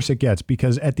 the worse it gets.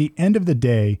 Because at the end of the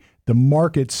day, the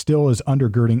market still is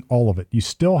undergirding all of it. You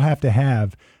still have to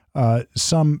have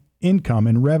some income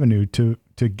and revenue to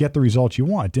get the results you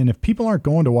want. And if people aren't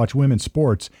going to watch women's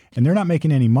sports and they're not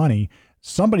making any money,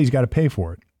 somebody's got to pay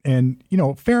for it. And,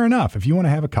 fair enough. If you want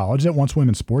to have a college that wants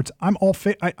women's sports, I'm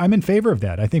in favor of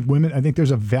that. I think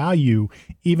there's a value,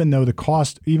 even though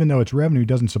its revenue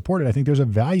doesn't support it. I think there's a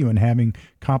value in having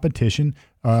competition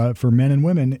for men and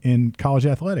women in college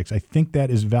athletics. I think that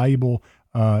is valuable.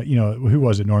 Who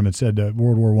was it, Norm, that said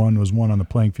World War I was won on the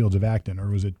playing fields of Acton,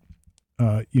 or was it,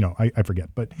 I forget.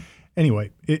 But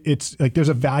anyway, it's like there's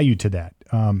a value to that.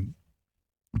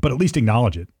 But at least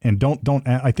acknowledge it, and don't.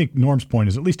 I think Norm's point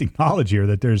is at least acknowledge here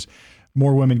that there's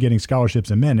more women getting scholarships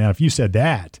than men. Now, if you said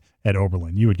that at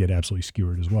Oberlin, you would get absolutely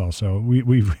skewered as well. So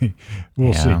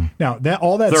we'll see. Now there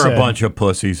are a bunch of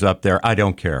pussies up there. I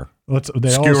don't care.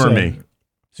 Skewer me.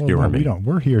 We don't.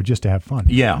 We're here just to have fun.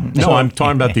 Yeah. No, I'm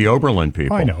talking about the Oberlin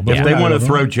people. I know. But if they want to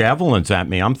throw javelins at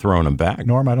me, I'm throwing them back.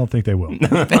 Norm, I don't think they will.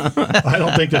 I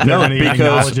don't think that they're going to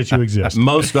acknowledge that you exist.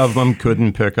 Most of them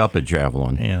couldn't pick up a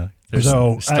javelin. Yeah.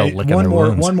 So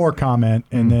one more comment,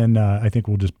 and then I think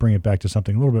we'll just bring it back to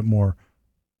something a little bit more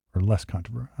or less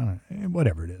controversial.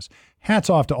 Whatever it is. Hats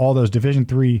off to all those Division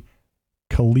III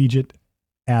collegiate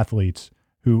athletes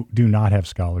who do not have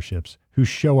scholarships, who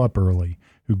show up early,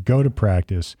 who go to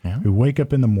practice, who wake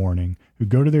up in the morning, who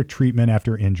go to their treatment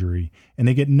after injury, and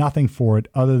they get nothing for it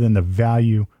other than the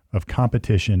value of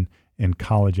competition in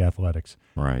college athletics.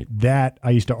 Right. That,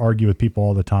 I used to argue with people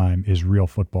all the time, is real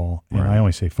football. And I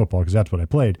only say football because that's what I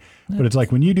played. But it's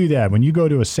like when you do that, when you go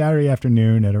to a Saturday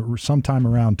afternoon at sometime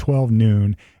around 12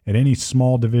 noon at any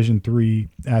small Division III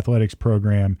athletics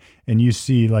program, and you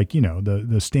see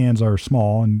the stands are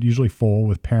small and usually full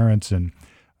with parents and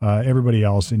everybody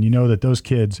else, and you know that those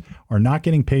kids are not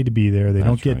getting paid to be there. They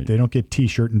don't get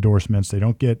T-shirt endorsements. They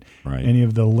don't get any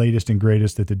of the latest and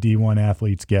greatest that the D1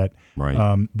 athletes get.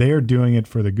 Right. They are doing it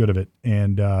for the good of it,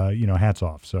 and hats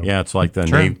off. So yeah, it's like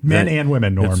men and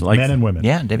women, Norm. Men and women.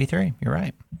 Yeah, Div 3. You're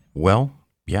right. Well,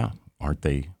 yeah, aren't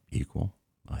they equal?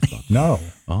 I thought. No.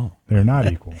 Oh. They're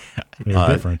not equal. They're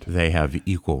different. They have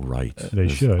equal rights. They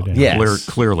should. Yeah. Yes.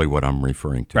 Clearly what I'm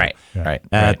referring to. Right. Yeah. Right.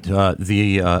 At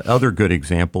the other good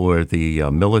example are the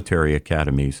military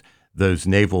academies, those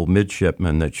naval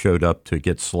midshipmen that showed up to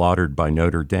get slaughtered by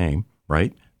Notre Dame,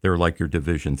 right? They're like your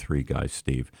Division III guys,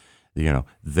 Steve. You know,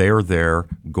 they're there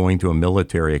going to a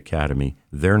military academy.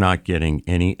 They're not getting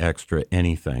any extra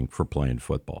anything for playing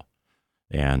football.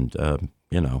 And,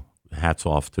 you know, hats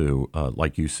off to,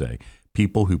 like you say,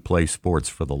 people who play sports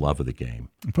for the love of the game.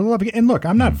 For the love of it. And look,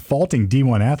 I'm not faulting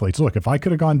D1 athletes. Look, if I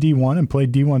could have gone D1 and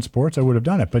played D1 sports, I would have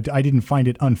done it. But I didn't find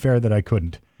it unfair that I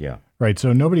couldn't. Yeah. Right.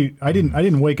 So I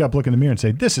didn't wake up, look in the mirror and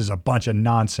say, this is a bunch of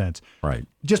nonsense. Right.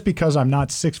 Just because I'm not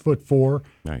 6'4"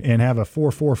 Right. and have a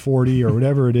 4.40 or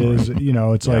whatever it is, you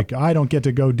know, it's like, I don't get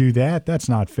to go do that. That's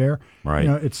not fair. Right. You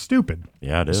know, it's stupid.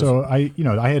 Yeah, it is. So I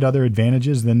had other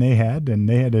advantages than they had, and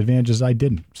they had advantages I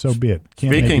didn't. So be it.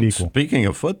 Can't make it equal. Speaking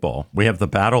of football, we have the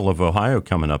Battle of Ohio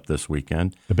coming up this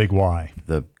weekend. The big Y.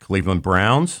 The Cleveland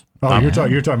Browns. Oh, you're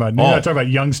talking about. You're not talking about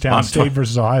Youngstown State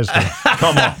versus Ohio State.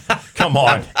 Come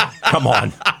on.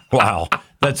 Wow.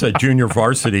 That's a junior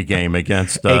varsity game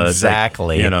against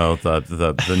Exactly.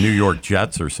 the New York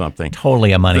Jets or something.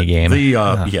 Totally a money game.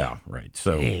 Yeah, right.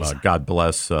 So God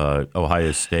bless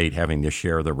Ohio State having to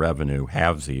share the revenue,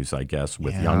 halvesies, I guess,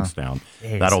 with Youngstown.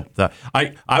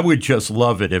 I would just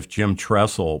love it if Jim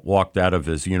Tressel walked out of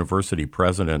his university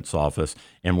president's office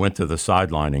and went to the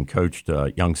sideline and coached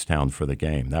Youngstown for the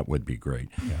game. That would be great.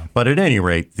 Yeah. But at any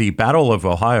rate, the Battle of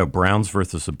Ohio, Browns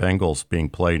versus the Bengals being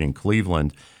played in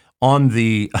Cleveland. On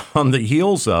the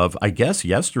heels of, I guess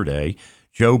yesterday,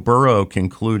 Joe Burrow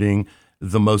concluding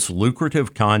the most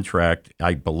lucrative contract,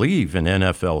 I believe, in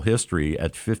NFL history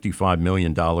at $55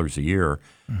 million a year.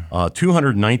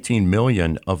 $219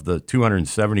 million of the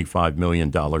 $275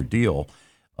 million deal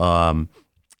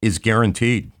is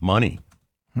guaranteed money.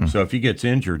 So if he gets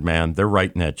injured, man, they're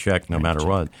writing that check no matter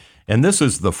what. And this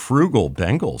is the frugal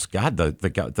Bengals. God,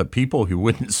 the people who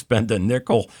wouldn't spend a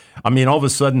nickel. I mean, all of a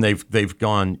sudden they've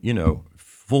gone,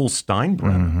 full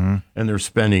Steinbrenner, and they're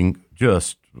spending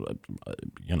just,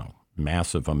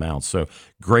 massive amounts. So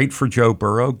great for Joe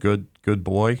Burrow. Good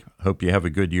boy. Hope you have a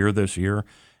good year this year.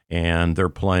 And they're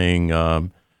playing. I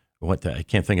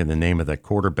can't think of the name of that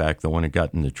quarterback, the one who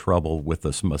got into trouble with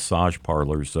the massage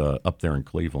parlors up there in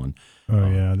Cleveland. Oh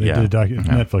yeah, they did.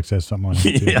 Netflix has something on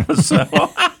it too. Yeah. So.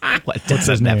 What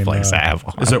does Netflix have?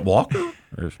 Is it Walker?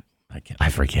 I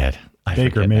forget.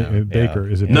 Baker. Baker.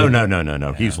 Is it?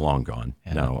 No. He's long gone.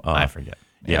 Yeah. No, I forget.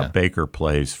 Yeah, Baker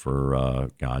plays for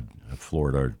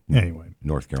Florida,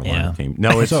 North Carolina team.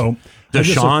 No, it's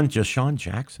Deshaun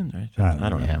Jackson. I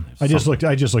don't know. Yeah. I just looked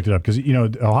it up because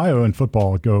Ohio and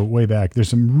football go way back. There's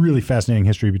some really fascinating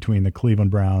history between the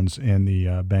Cleveland Browns and the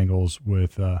Bengals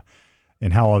with.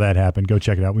 And how all that happened. Go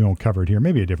check it out. We won't cover it here.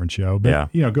 Maybe a different show.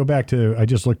 But, go back to, I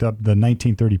just looked up the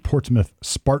 1930 Portsmouth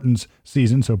Spartans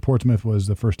season. So Portsmouth was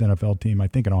the first NFL team, I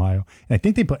think, in Ohio. And I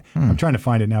think they played, I'm trying to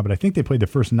find it now, but I think they played the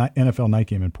first NFL night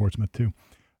game in Portsmouth, too.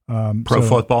 Pro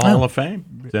Football Hall of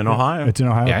Fame. It's in Ohio. It's in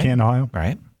Ohio, Canton, Ohio.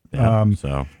 Right.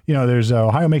 Yeah, there's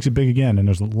Ohio makes it big again, and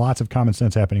there's lots of common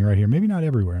sense happening right here. Maybe not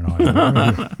everywhere in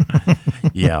Ohio.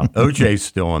 Yeah. OJ's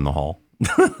still in the hall.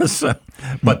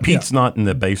 But Pete's not in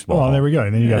the baseball. Well, there we go.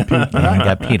 And then you got Pete. You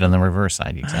got Pete on the reverse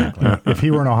side, exactly. If he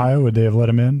were in Ohio, would they have let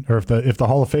him in? Or if the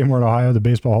Hall of Fame were in Ohio, the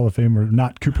Baseball Hall of Fame were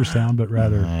not Cooperstown, but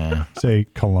rather say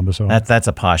Columbus, Ohio. That's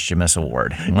a posthumous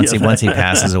award. Once he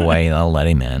passes away, they'll let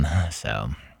him in. So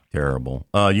terrible.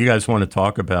 You guys want to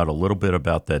talk about a little bit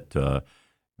about that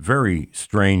very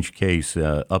strange case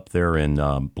up there in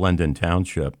Blendon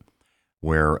Township,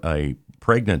 where a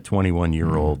pregnant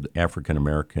 21-year-old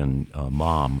African-American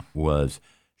mom was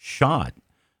shot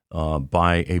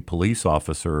by a police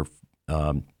officer.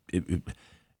 I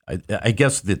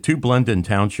guess the two Blendon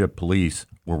Township police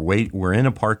were in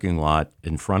a parking lot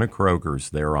in front of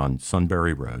Kroger's there on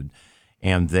Sunbury Road,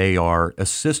 and they are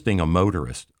assisting a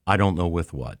motorist. I don't know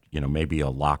with what, maybe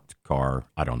a locked car.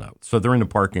 I don't know. So they're in the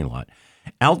parking lot.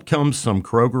 Out comes some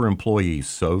Kroger employees,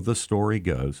 so the story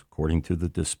goes, according to the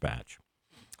dispatch.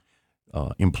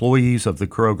 Employees of the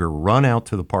Kroger run out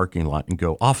to the parking lot and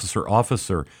go,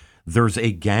 officer, there's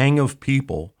a gang of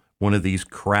people, one of these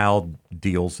crowd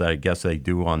deals that I guess they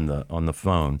do on the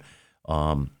phone.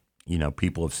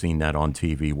 People have seen that on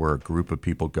TV where a group of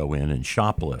people go in and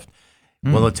shoplift.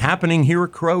 Well, it's happening here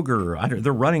at Kroger.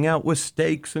 They're running out with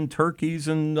steaks and turkeys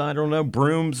and,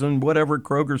 brooms and whatever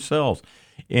Kroger sells.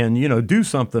 And, do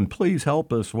something. Please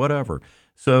help us, whatever.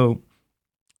 So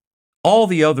all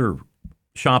the other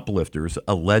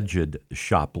alleged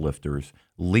shoplifters,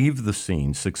 leave the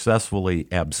scene, successfully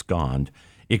abscond,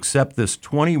 except this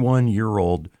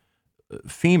 21-year-old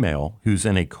female who's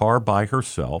in a car by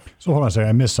herself. So hold on a second.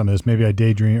 I missed some of this. Maybe I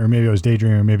daydream, or maybe I was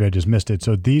daydreaming, or maybe I just missed it.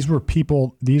 So these were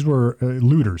people. These were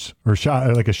looters, or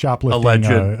like a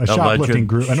shoplifting, shoplifting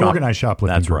group, an organized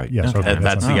shoplifting. That's group. right. Yes, okay. okay,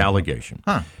 that's the allegation.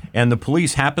 Huh. And the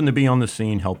police happened to be on the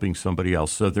scene helping somebody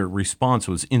else, so their response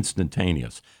was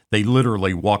instantaneous. They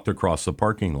literally walked across the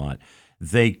parking lot.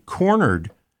 They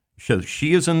cornered. So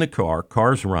she is in the car.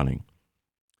 Car's running.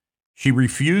 She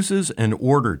refuses an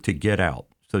order to get out.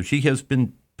 So she has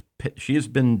been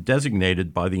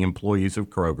designated by the employees of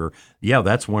Kroger. Yeah,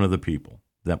 that's one of the people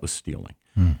that was stealing.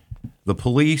 The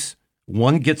police,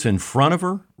 one gets in front of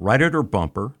her, right at her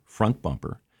bumper, front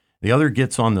bumper. The other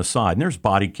gets on the side. And there's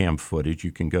body cam footage.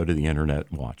 You can go to the internet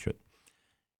and watch it.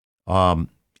 And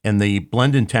the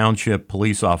Blendon Township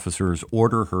police officers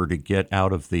order her to get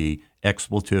out of the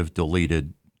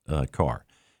expletive-deleted car.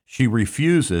 She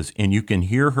refuses, and you can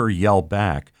hear her yell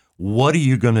back, "What are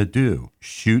you going to do?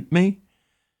 Shoot me?"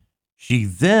 She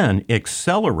then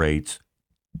accelerates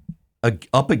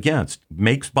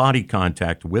makes body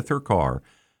contact with her car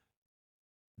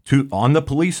on the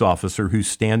police officer who's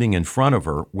standing in front of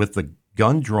her with the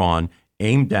gun drawn,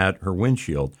 aimed at her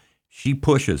windshield. She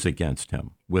pushes against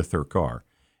him with her car,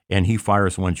 and he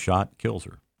fires one shot, kills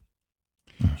her.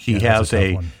 She has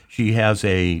a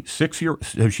 6-year.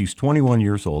 So she's 21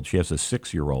 years old. She has a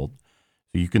 6-year-old.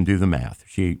 So you can do the math.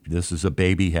 This is a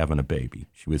baby having a baby.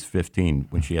 She was 15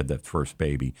 when she had that first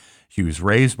baby. She was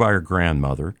raised by her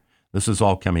grandmother. This is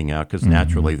all coming out because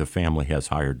naturally the family has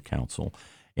hired counsel,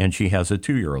 and she has a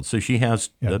 2-year-old. So she has.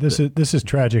 This is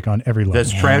tragic on every level.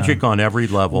 That's tragic on every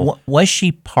level. Was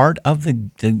she part of the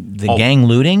gang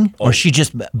looting, or she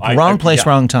just wrong place,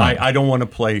 wrong time? I don't want to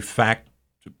play fact.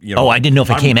 I didn't know if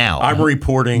it came out. I'm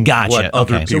reporting what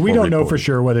other people So we don't know reported. for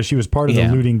sure whether she was part of the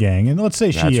looting gang, and let's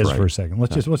say she is for a second.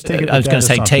 Let's take it. I was going to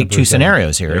say take two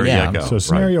scenarios here. There you go. So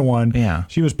scenario one,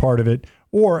 she was part of it,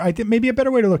 or I think maybe a better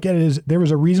way to look at it is there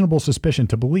was a reasonable suspicion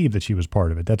to believe that she was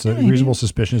part of it. That's a reasonable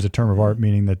suspicion is a term of art,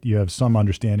 meaning that you have some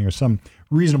understanding or some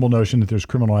reasonable notion that there's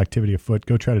criminal activity afoot.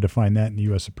 Go try to define that in the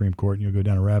U.S. Supreme Court, and you'll go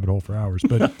down a rabbit hole for hours.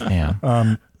 But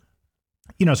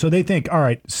so they think, all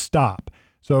right, stop.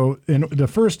 So the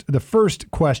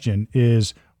first question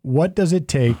is, what does it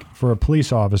take for a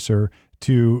police officer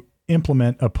to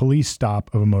implement a police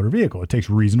stop of a motor vehicle? It takes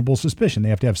reasonable suspicion. They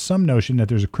have to have some notion that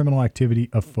there's a criminal activity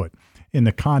afoot. In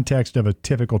the context of a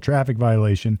typical traffic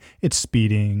violation, it's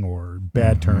speeding or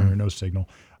bad turn or no signal,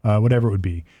 whatever it would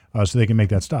be, so they can make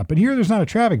that stop. But here there's not a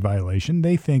traffic violation.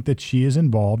 They think that she is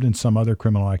involved in some other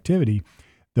criminal activity.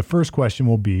 The first question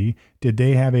will be, did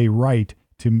they have a right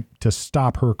to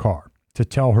stop her car? To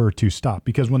tell her to stop.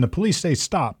 Because when the police say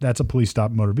stop, that's a police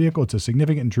stop motor vehicle. It's a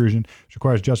significant intrusion, which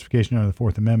requires justification under the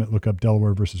Fourth Amendment. Look up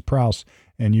Delaware versus Prowse,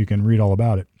 and you can read all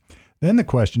about it. Then the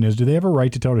question is, do they have a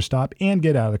right to tell her to stop and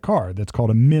get out of the car? That's called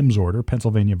a MIMS order,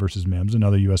 Pennsylvania versus MIMS,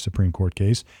 another U.S. Supreme Court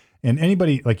case. And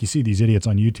anybody, like you see these idiots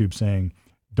on YouTube saying,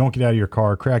 don't get out of your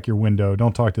car, crack your window,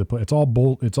 don't talk to the police.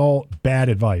 It's all bad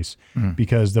advice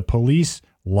because the police,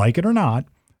 like it or not,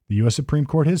 the U.S. Supreme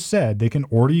Court has said they can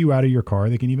order you out of your car.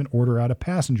 They can even order out a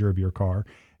passenger of your car,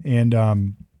 and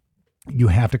you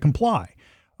have to comply.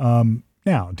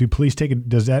 Now, do police take it?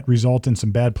 Does that result in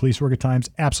some bad police work at times?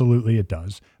 Absolutely, it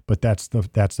does. But that's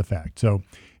the fact. So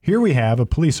here we have a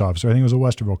police officer. I think it was a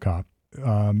Westerville cop,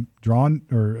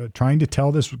 trying to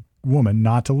tell this woman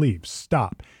not to leave,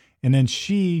 stop, and then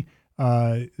she,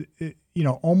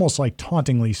 almost like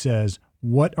tauntingly says,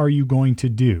 "What are you going to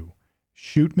do?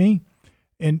 Shoot me?"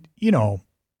 And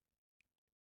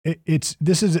this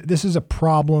is a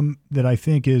problem that I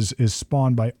think is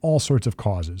spawned by all sorts of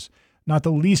causes, not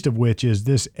the least of which is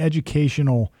this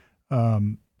educational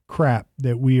crap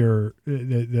that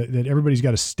that everybody's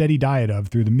got a steady diet of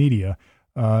through the media.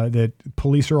 That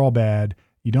police are all bad.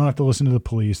 You don't have to listen to the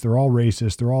police. They're all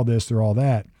racist. They're all this. They're all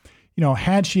that.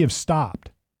 Had she have stopped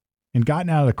and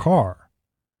gotten out of the car,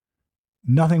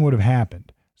 nothing would have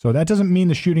happened. So that doesn't mean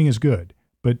the shooting is good.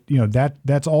 But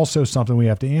that's also something we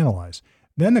have to analyze.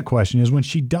 Then the question is, when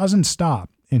she doesn't stop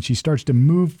and she starts to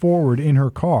move forward in her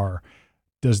car,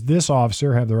 does this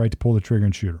officer have the right to pull the trigger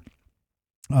and shoot her?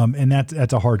 And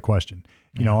that's a hard question.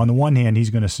 On the one hand,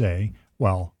 he's going to say,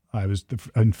 well,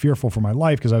 I'm fearful for my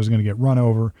life because I was going to get run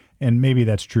over, and maybe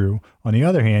that's true. On the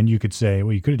other hand, you could say,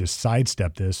 well, you could have just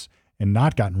sidestepped this and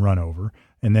not gotten run over.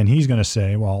 And then he's going to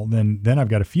say, well, then I've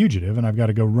got a fugitive and I've got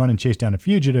to go run and chase down a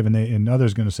fugitive. And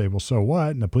others going to say, well, so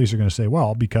what? And the police are going to say,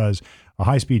 well, because a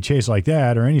high-speed chase like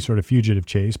that or any sort of fugitive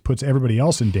chase puts everybody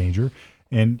else in danger,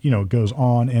 and, goes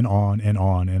on and on and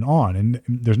on and on. And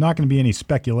there's not going to be any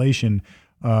speculation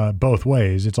both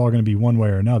ways. It's all going to be one way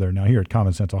or another. Now, here at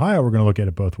Common Sense Ohio, we're going to look at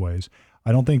it both ways.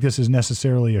 I don't think this is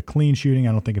necessarily a clean shooting.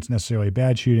 I don't think it's necessarily a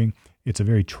bad shooting. It's a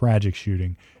very tragic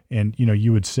shooting. And,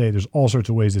 you would say there's all sorts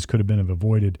of ways this could have been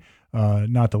avoided,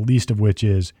 not the least of which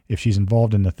is if she's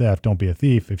involved in the theft, don't be a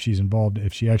thief. If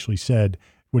she actually said,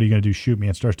 what are you going to do, shoot me,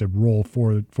 and starts to roll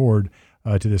forward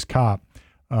to this cop.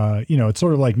 It's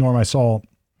sort of like, Norm, I saw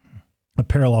a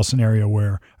parallel scenario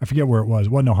where, I forget where it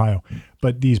wasn't Ohio,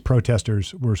 but these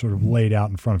protesters were sort of laid out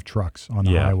in front of trucks on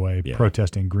the highway,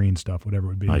 protesting green stuff, whatever it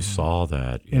would be. I saw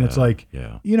that. And it's like,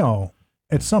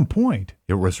 at some point.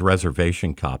 It was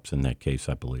reservation cops in that case,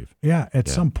 I believe. Yeah, at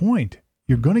some point,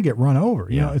 you're going to get run over.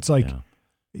 It's like,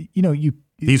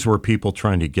 These were people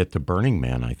trying to get to Burning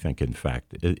Man, I think, in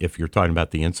fact, if you're talking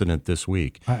about the incident this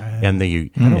week. I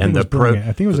think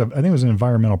it was an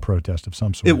environmental protest of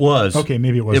some sort. It was. Okay,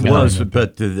 maybe it was. It was,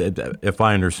 but if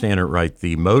I understand it right,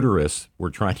 the motorists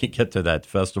were trying to get to that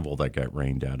festival that got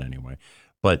rained out anyway.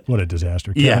 But what a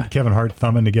disaster. Kevin Hart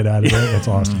thumbing to get out of there. That's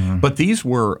awesome. But these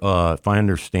were, if I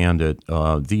understand it,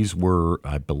 these were,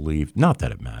 I believe, not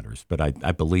that it matters, but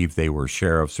I believe they were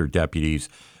sheriffs or deputies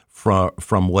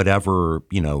from whatever,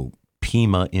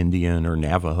 Pima Indian or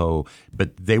Navajo,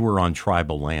 but they were on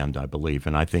tribal land, I believe.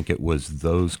 And I think it was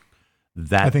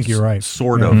I think you're right.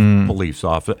 Sort of police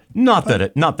officer. Not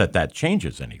that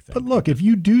changes anything. But look, if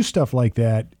you do stuff like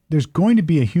that, there's going to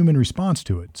be a human response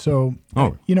to it. So,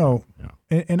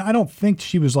 and I don't think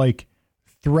she was like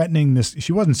threatening this.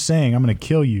 She wasn't saying, I'm going to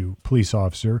kill you, police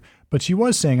officer, but she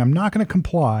was saying, I'm not going to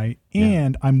comply,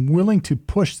 and I'm willing to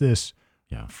push this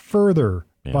further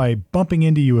by bumping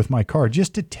into you with my car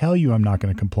just to tell you I'm not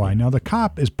going to comply. Now, the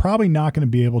cop is probably not going to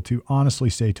be able to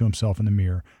honestly say to himself in the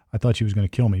mirror, I thought she was going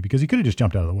to kill me, because he could have just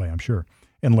jumped out of the way, I'm sure,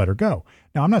 and let her go.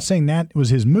 Now, I'm not saying that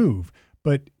was his move,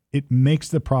 but it makes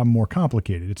the problem more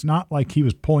complicated. It's not like he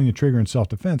was pulling the trigger in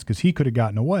self-defense, because he could have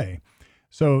gotten away.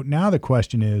 So now the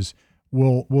question is,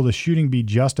 will the shooting be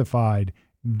justified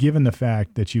given the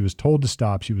fact that she was told to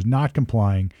stop, she was not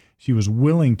complying, she was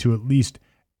willing to at least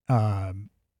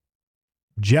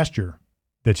gesture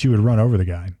that she would run over the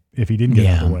guy if he didn't get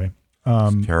out of the way.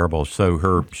 It's terrible.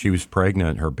 So she was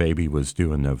pregnant. Her baby was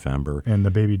due in November, and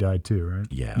the baby died too, right?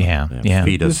 Yeah.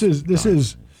 This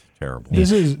is terrible.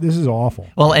 This is awful.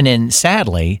 Well, and then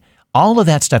sadly, all of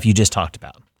that stuff you just talked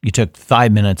about, you took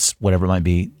 5 minutes, whatever it might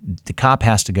be, the cop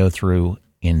has to go through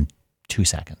in 2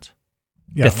 seconds.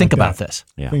 Yeah, think about this.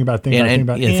 Yeah. Think about that.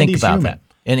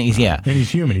 And he's and he's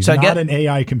human. He's not an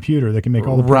AI computer that can make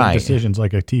all the perfect decisions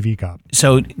like a TV cop.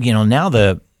 So now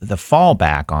the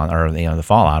fallback on, or the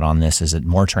fallout on this is that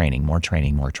more training.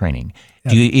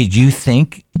 Yeah. Do you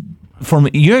think, from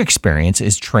your experience,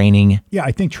 is training? Yeah,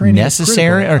 I think training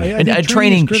necessary, or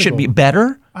training should be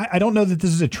better. I don't know that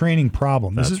this is a training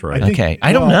problem. That's right.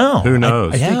 I don't know. Who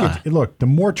knows? I think look, the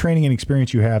more training and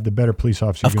experience you have, the better police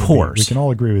officer you're going to be. We can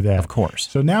all agree with that. Of course.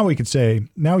 So now we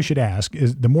should ask,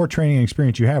 is the more training and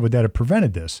experience you have, would that have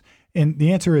prevented this? And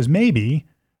the answer is maybe.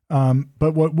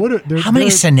 But how many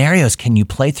scenarios can you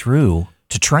play through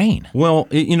to train? Well,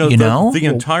 the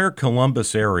entire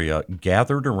Columbus area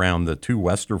gathered around the 2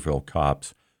 Westerville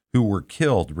cops who were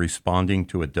killed responding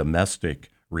to a domestic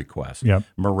request. Yep.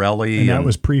 Morelli. And that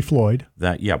was pre-Floyd.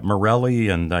 Morelli,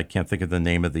 and I can't think of the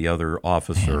name of the other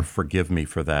officer. Man. Forgive me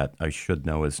for that. I should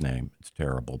know his name. It's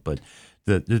terrible. But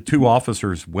the 2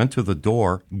 officers went to the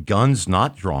door, guns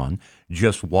not drawn,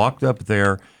 just walked up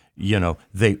there.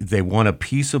 They want to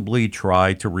peaceably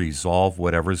try to resolve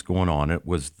whatever's going on. It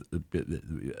was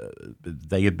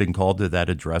they had been called to that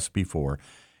address before.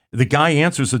 The guy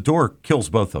answers the door, kills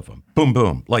both of them. Boom,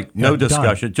 boom. Like no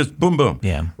discussion, done. Just boom, boom.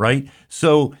 Yeah. Right?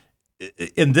 So,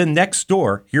 and then next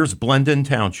door, here's Blendon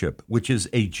Township, which is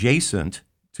adjacent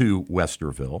to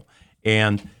Westerville.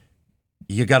 And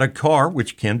you got a car,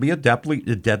 which can be a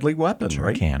deadly weapon, sure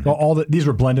right? Can. Well, these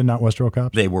were Blendon, not Westerville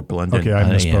cops? They were Blendon. Okay, I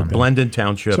misspoke. Blendon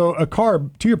Township. So a car,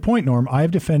 to your point, Norm,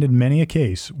 I've defended many a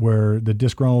case where the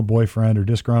disgruntled boyfriend or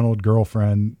disgruntled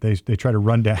girlfriend, they try to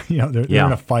run down, they're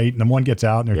in a fight, and the one gets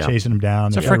out, and they're chasing them down.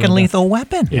 It's a freaking lethal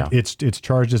weapon. It's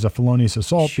charged as a felonious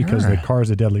assault because the car is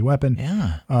a deadly weapon.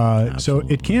 Yeah. So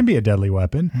it can be a deadly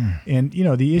weapon. And,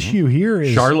 the issue here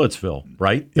is... Charlottesville,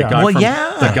 right? The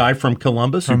guy from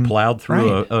Columbus who plowed through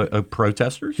a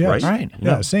protesters, right? Right.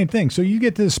 Yeah, same thing. So you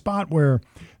get to this spot where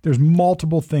there's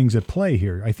multiple things at play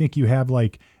here. I think you have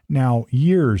now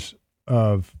years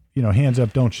of, hands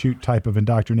up, don't shoot type of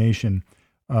indoctrination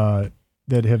that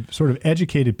have sort of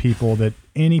educated people that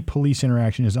any police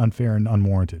interaction is unfair and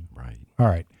unwarranted. Right. All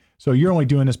right. So you're only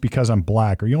doing this because I'm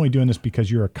black, or you're only doing this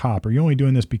because you're a cop, or you're only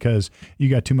doing this because you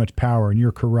got too much power and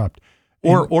you're corrupt.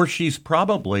 Or she's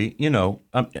probably,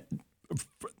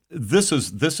 this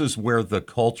is where the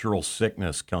cultural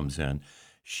sickness comes in.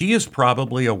 She is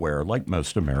probably aware, like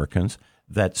most Americans,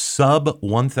 that sub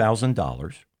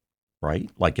 $1,000, right?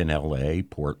 Like in L.A.,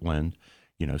 Portland,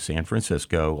 San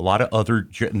Francisco, a lot of other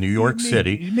New York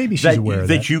City. Maybe she's aware of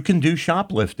that. That you can do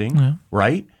shoplifting,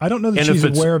 right? I don't know that she's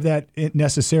aware of that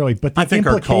necessarily, but the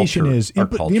implication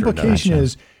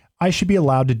is I should be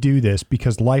allowed to do this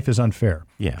because life is unfair.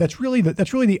 Yeah. That's really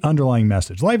the underlying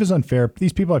message. Life is unfair.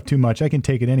 These people have too much. I can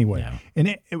take it anyway. Yeah.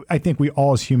 And I think we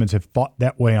all as humans have thought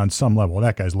that way on some level.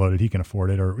 That guy's loaded. He can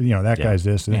afford it. Or, that guy's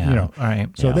this. Yeah. All right.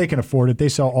 So they can afford it. They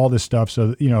sell all this stuff.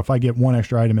 So, if I get one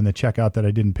extra item in the checkout that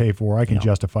I didn't pay for, I can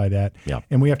justify that. Yeah.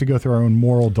 And we have to go through our own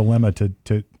moral dilemma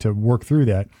to work through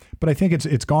that. But I think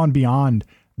it's gone beyond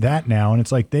that now. And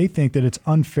it's like they think that it's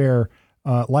unfair.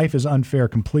 Life is unfair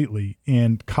completely,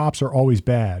 and cops are always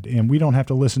bad, and we don't have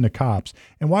to listen to cops.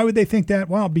 And why would they think that?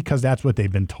 Well, because that's what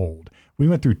they've been told. We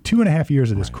went through 2.5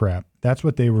 years of this crap. That's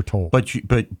what they were told.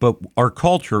 But our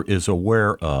culture is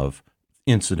aware of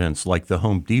incidents like the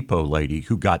Home Depot lady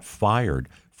who got fired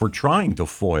for trying to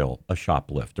foil a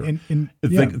shoplifter.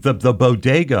 The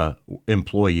bodega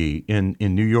employee in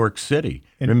New York City.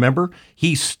 Remember,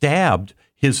 he stabbed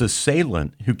his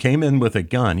assailant, who came in with a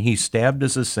gun. He stabbed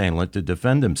his assailant to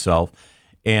defend himself,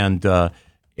 and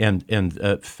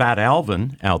Fat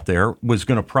Alvin out there was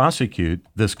going to prosecute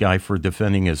this guy for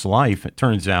defending his life. It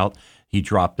turns out he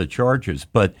dropped the charges.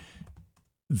 But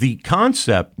the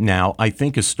concept now, I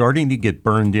think, is starting to get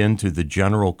burned into the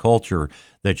general culture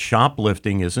that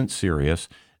shoplifting isn't serious,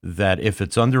 that if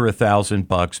it's under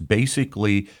 $1,000,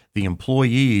 basically the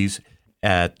employees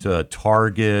at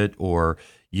Target or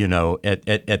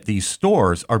at these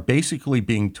stores are basically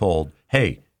being told,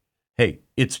 hey,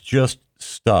 it's just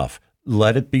stuff.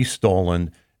 Let it be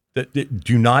stolen.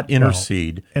 Do not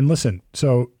intercede. And listen,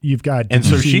 so you've got... And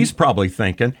so she's probably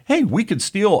thinking, hey, we could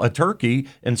steal a turkey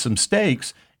and some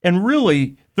steaks, and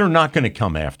really, they're not going to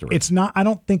come after it. It's not. I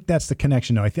don't think that's the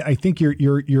connection, though. I think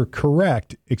you're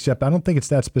correct, except I don't think it's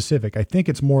that specific. I think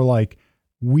it's more like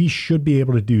we should be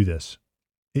able to do this.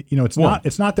 It's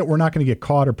not that we're not going to get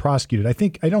caught or prosecuted. I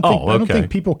don't think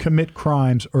people commit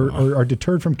crimes or are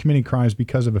deterred from committing crimes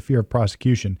because of a fear of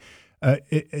prosecution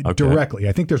directly.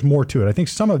 I think there's more to it. I think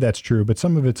some of that's true, but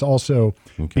some of it's also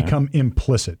become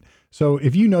implicit. So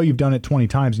if you've done it 20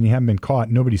 times and you haven't been caught,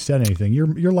 and nobody said anything,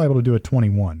 you're liable to do it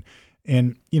 21.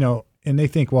 And and they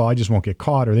think, well, I just won't get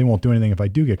caught, or they won't do anything if I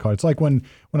do get caught. It's like when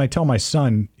I tell my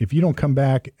son, if you don't come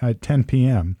back at 10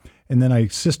 p.m., and then I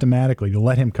systematically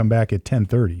let him come back at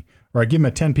 10:30, or I give him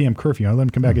a 10 p.m. curfew. I let him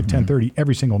come back at 10:30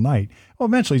 every single night. Well,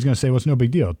 eventually he's going to say, well, it's no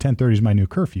big deal. 10:30 is my new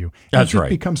curfew. That's right.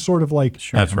 It becomes sort of like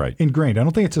ingrained. I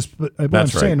don't think it's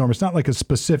saying, Norm, it's not like a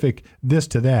specific this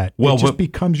to that. Well, it just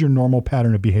becomes your normal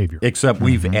pattern of behavior. Except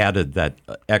we've added that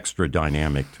extra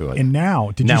dynamic to it. And now,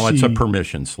 it's a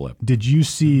permission slip. Did you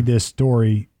see this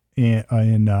story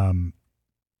in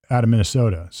out of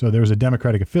Minnesota? So there was a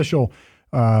Democratic official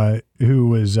who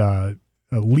was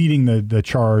leading the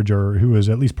charge, or who was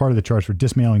at least part of the charge for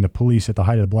dismantling the police at the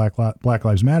height of the Black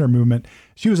Lives Matter movement.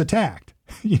 She was attacked,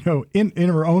 in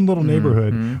her own little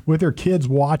neighborhood with her kids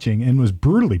watching, and was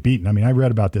brutally beaten. I mean, I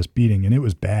read about this beating, and it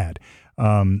was bad.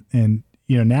 And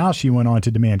now she went on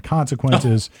to demand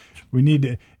consequences. We need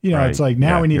to, it's like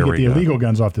now we need to get the illegal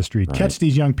guns off the street, catch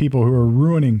these young people who are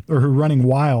ruining or who are running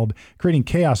wild, creating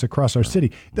chaos across our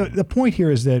city. The point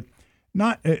here is that,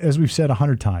 not, as we've said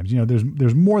 100 times,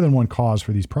 there's more than one cause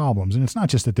for these problems. And it's not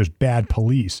just that there's bad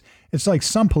police. It's like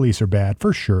some police are bad,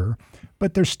 for sure,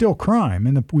 but there's still crime,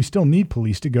 and we still need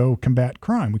police to go combat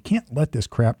crime. We can't let this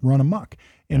crap run amok.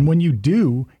 And when you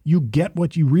do, you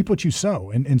reap what you sow.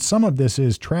 And some of this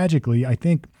is tragically, I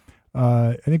think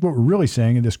what we're really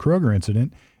saying in this Kroger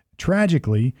incident,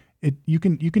 tragically, you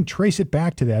can trace it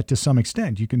back to that to some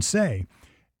extent. You can say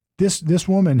this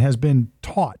woman has been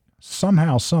taught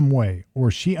somehow, some way,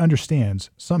 or she understands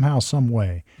somehow, some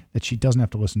way that she doesn't have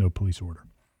to listen to a police order.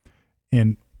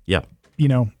 And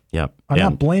I'm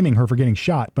not blaming her for getting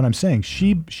shot, but I'm saying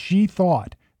she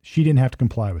thought she didn't have to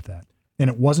comply with that, and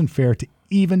it wasn't fair to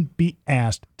even be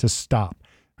asked to stop.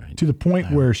 To the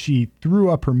point where she threw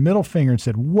up her middle finger and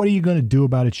said, "What are you going to do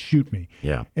about it? Shoot me."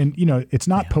 Yeah. And it's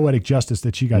not poetic justice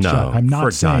that she got shot. I'm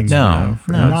not saying that.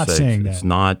 I'm not saying that. It's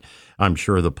not. I'm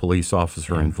sure the police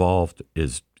officer involved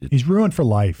he's ruined for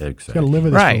life. Exactly. He's got to live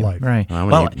with this for life. Right.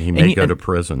 Well, he may go to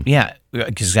prison. Yeah,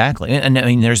 exactly. And I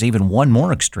mean, there's even one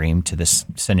more extreme to this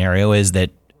scenario, is that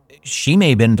she may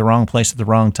have been in the wrong place at the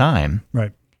wrong time.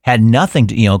 Right. Had nothing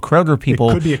to, Kroger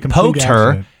people poked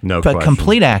her,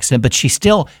 complete accident, but she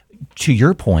still, to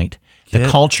your point, the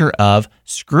culture of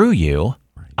screw you,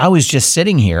 I was just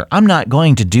sitting here. I'm not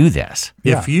going to do this.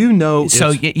 If you know,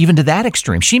 So even to that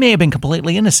extreme, she may have been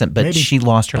completely innocent, but she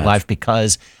lost her life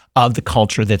because of the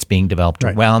culture that's being developed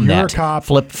around you're that. A cop,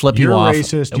 flip you're you off.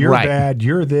 racist. You're bad.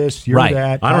 You're this. You're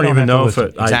that. I don't even know if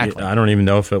it. Exactly. I don't even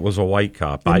know if it was a white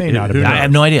cop. It may not have been. I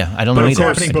have no idea. I don't know It's either.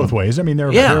 happening both ways. I mean,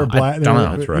 they're black. I don't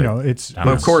know. That's right. You know, it's. But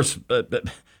of course,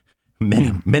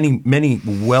 many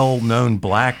well-known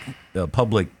black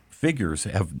public figures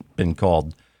have been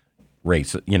called white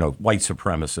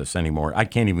supremacists anymore. I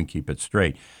can't even keep it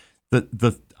straight.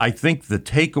 I think the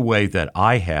takeaway that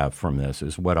I have from this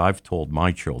is what I've told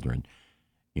my children,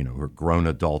 who are grown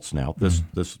adults now.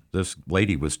 This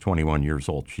lady was 21 years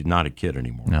old. She's not a kid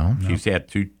anymore. No. She's had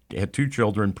two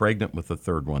children, pregnant with the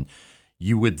third one.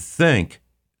 You would think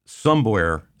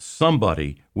somewhere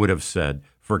somebody would have said,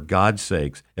 for God's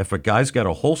sakes, if a guy's got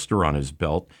a holster on his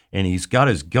belt and he's got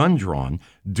his gun drawn,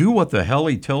 do what the hell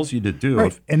he tells you to do.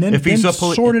 Right. And then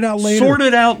sort it out later. Sort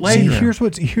it out later.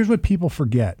 See, here's what people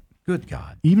forget. Good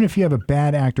God. Even if you have a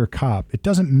bad actor cop, it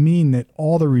doesn't mean that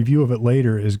all the review of it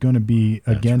later is going to be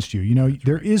against you.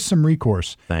 There is some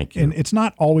recourse. Thank you. And it's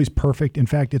not always perfect. In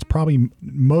fact, it's probably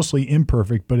mostly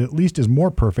imperfect, but at least is more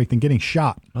perfect than getting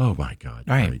shot. Oh, my God.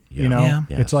 Right. Yeah.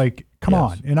 It's like, come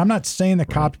on. And I'm not saying the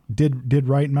cop did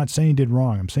right. I'm not saying he did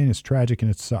wrong. I'm saying it's tragic and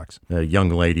it sucks. The young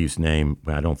lady's name,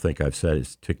 I don't think I've said,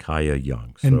 is Takaya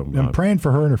Young. So I'm praying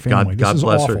for her and her family. God this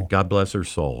bless is awful. her. God bless her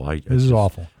soul. This is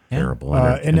awful. Terrible.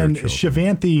 And then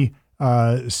Shivanthi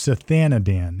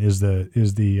Sathanadan is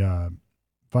the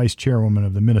vice chairwoman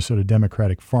of the Minnesota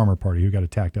Democratic Farmer Party who got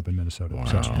attacked up in Minnesota.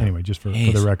 Wow. So anyway, just for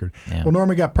the record. Yeah. Well, Norm,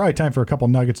 we got probably time for a couple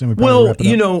nuggets, and we probably wrap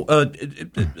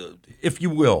it up. If you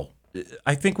will,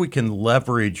 I think we can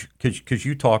leverage because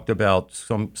you talked about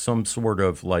some sort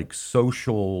of like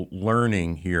social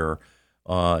learning here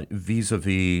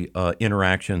vis-a-vis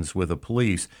interactions with the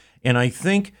police, and I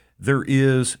think there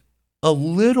is a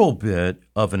little bit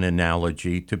of an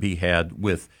analogy to be had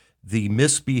with the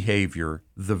misbehavior,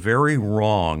 the very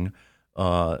wrong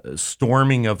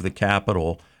storming of the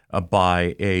Capitol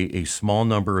by a small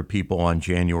number of people on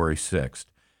January 6th.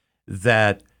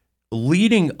 That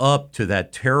leading up to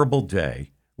that terrible day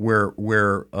where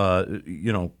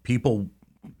people,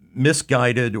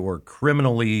 misguided or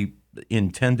criminally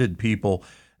intended people,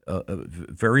 a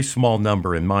very small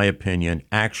number, in my opinion,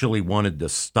 actually wanted to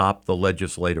stop the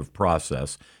legislative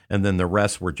process, and then the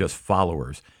rest were just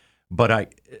followers.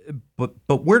 But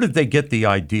where did they get the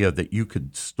idea that you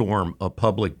could storm a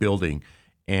public building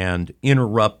and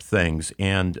interrupt things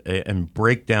and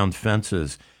break down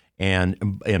fences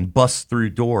and bust through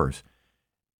doors?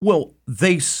 Well,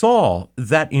 they saw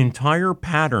that entire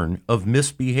pattern of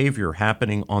misbehavior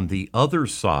happening on the other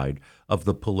side of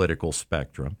the political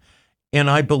spectrum. And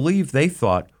I believe they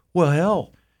thought, well,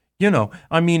 hell,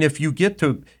 if you get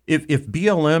to, if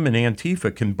BLM and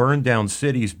Antifa can burn down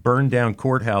cities, burn down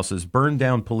courthouses, burn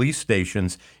down police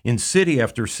stations in city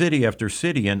after city after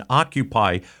city and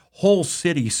occupy whole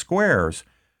city squares,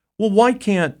 well, why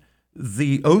can't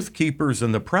the Oath Keepers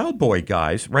and the Proud Boy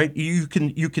guys, right? You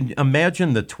can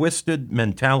imagine the twisted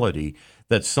mentality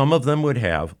that some of them would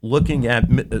have looking at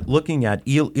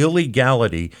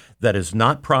illegality that is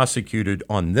not prosecuted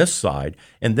on this side,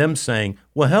 and them saying,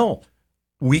 well, hell,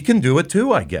 we can do it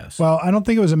too, I guess. Well, I don't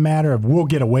think it was a matter of we'll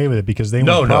get away with it because they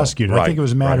won't prosecute it. I think it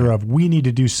was a matter of we need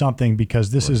to do something because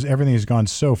this is everything has gone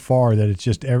so far that it's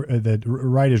just that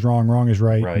right is wrong, wrong is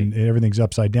right, and everything's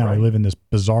upside down. We live in this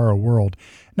bizarre world.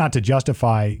 Not to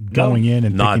justify going in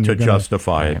and not to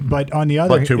justify it, but on the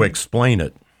other, but to explain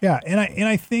it. Yeah, and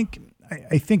I think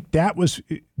that was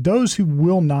those who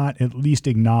will not at least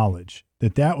acknowledge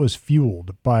that was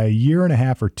fueled by a year and a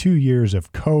half or 2 years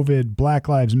of COVID, Black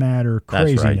Lives Matter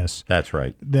craziness. That's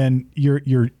right. Then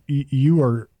you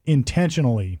are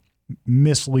intentionally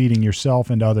misleading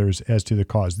yourself and others as to the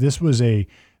cause. This was a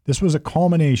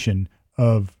culmination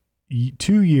of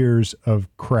 2 years of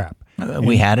crap.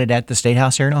 We had it at the State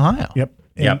House here in Ohio. Yep.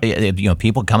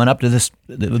 People coming up to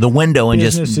the window and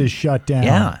businesses shut down.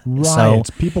 Yeah, riots,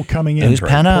 people coming in, it was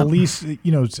pent up. Police,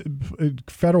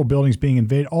 federal buildings being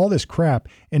invaded, all this crap,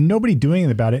 and nobody doing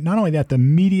anything about it. Not only that, the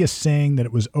media saying that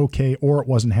it was okay or it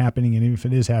wasn't happening, and even if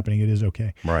it is happening, it is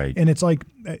okay. Right. And it's like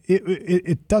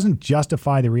it doesn't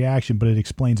justify the reaction, but it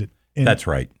explains it. And, that's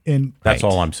right. And that's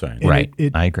all I'm saying. Right.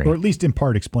 I agree. Or at least in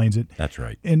part explains it. That's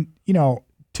right. And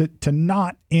to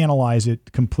not analyze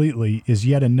it completely is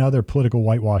yet another political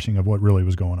whitewashing of what really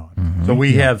was going on. Mm-hmm. So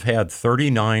we have had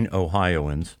 39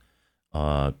 Ohioans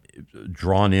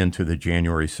drawn into the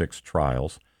January 6th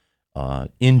trials.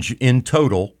 In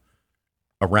total,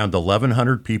 around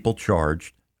 1,100 people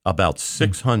charged. About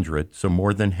 600, so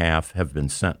more than half, have been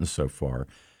sentenced so far.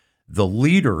 The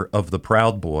leader of the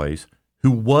Proud Boys,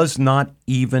 who was not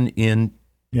even in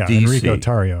D.C., Enrico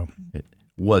Tarrio,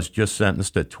 was just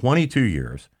sentenced to 22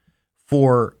 years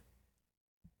for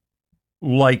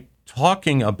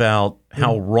talking about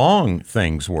how wrong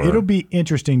things were. It'll be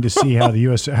interesting to see how the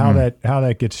U.S. how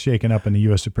that gets shaken up in the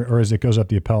U.S. Supreme, or as it goes up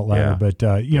the appellate ladder. Yeah. But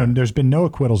there's been no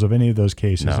acquittals of any of those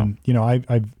cases, No.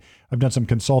 and I've done some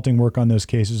consulting work on those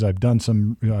cases. I've done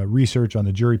some research on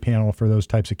the jury panel for those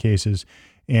types of cases,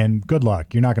 and good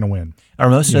luck. You're not going to win. Are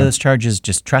most of those charges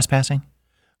just trespassing?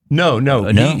 No.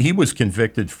 No? He was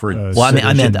convicted for. Well,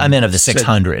 I meant of the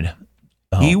 600.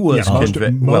 He was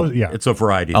convicted. Yeah. It's a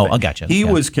variety. Oh, of things. I gotcha. He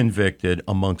Yeah. was convicted,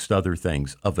 amongst other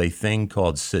things, of a thing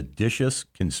called seditious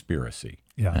conspiracy,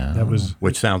 Yeah, that was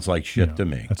which sounds like shit to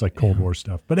me. That's like Cold War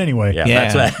stuff. But anyway, Yeah,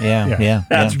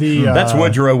 That's the That's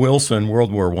Woodrow Wilson,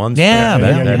 World War I. Yeah,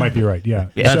 stuff. you might be right. Yeah,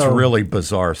 That's So, really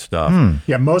bizarre stuff.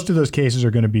 Yeah, most of those cases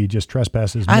are going to be just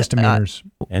trespasses, misdemeanors.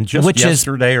 And just Which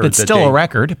yesterday, is, or it's the still day, a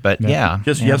record, but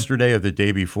yesterday or the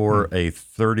day before, a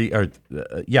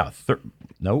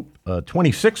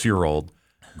 26-year-old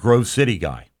Grove City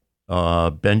guy,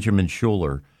 Benjamin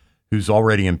Schuler, who's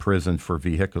already in prison for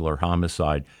vehicular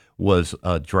homicide, was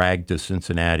dragged to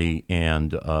Cincinnati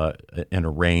and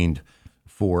arraigned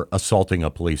for assaulting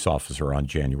a police officer on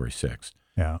January 6th.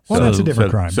 Yeah, well, that's a different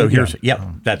crime. So but here's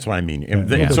that's what I mean.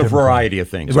 It's a different variety of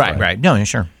things. Right. No,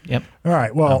 sure. Yep. All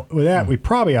right. Well, with that, we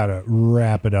probably ought to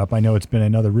wrap it up. I know it's been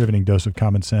another riveting dose of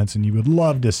common sense, and you would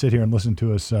love to sit here and listen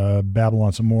to us babble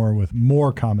on some more with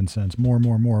more common sense, more.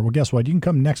 Well, guess what? You can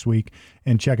come next week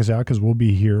and check us out because we'll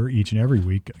be here each and every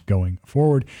week going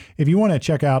forward. If you want to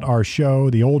check out our show,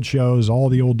 the old shows, all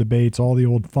the old debates, all the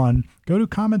old fun, go to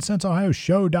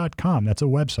commonsenseohioshow.com. That's a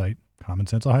website.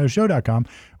 commonsenseohioshow.com,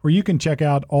 where you can check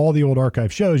out all the old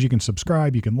archive shows. You can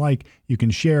subscribe, you can like, you can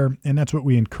share, and that's what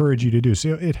we encourage you to do.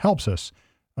 So it helps us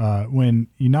when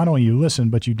you not only you listen,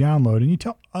 but you download and you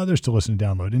tell others to listen and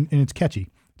download, and it's catchy.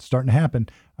 It's starting to happen.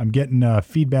 I'm getting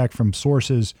feedback from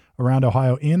sources around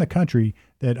Ohio and the country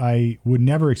that I would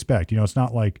never expect. It's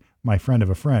not like my friend of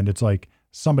a friend. It's like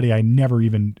somebody I never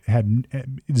even had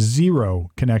zero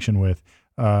connection with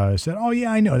said, "Oh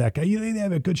yeah, I know that guy. They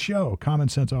have a good show, Common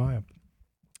Sense Ohio."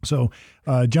 So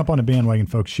jump on a bandwagon,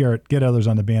 folks. Share it. Get others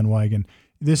on the bandwagon.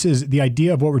 This is the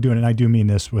idea of what we're doing, and I do mean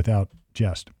this without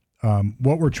jest.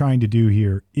 What we're trying to do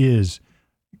here is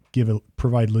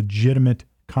provide legitimate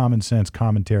common sense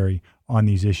commentary on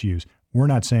these issues. We're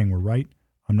not saying we're right.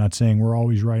 I'm not saying we're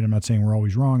always right. I'm not saying we're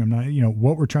always wrong. I'm not.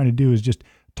 What we're trying to do is just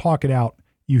talk it out.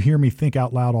 You hear me think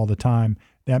out loud all the time.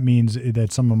 That means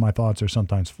that some of my thoughts are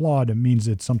sometimes flawed. It means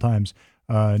that sometimes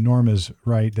Norm is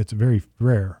right. That's very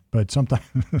rare, but sometimes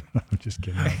I'm just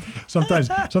kidding. Sometimes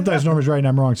Norm is right and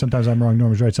I'm wrong. Sometimes I'm wrong.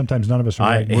 Norm is right. Sometimes none of us are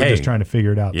right. We're just trying to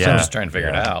figure it out. Yeah, just trying to figure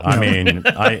it out. I mean,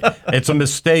 it's a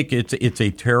mistake. It's a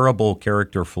terrible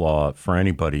character flaw for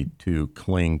anybody to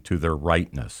cling to their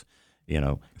rightness.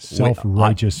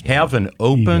 Self-righteous. Have an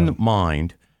open ego.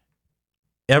 mind.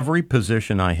 Every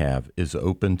position I have is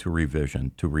open to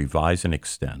revision, to revise and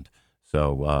extend.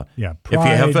 So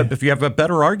if you have a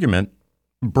better argument,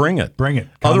 bring it.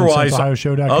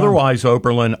 Otherwise,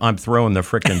 Oberlin, I'm throwing the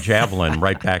frickin' javelin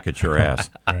right back at your ass.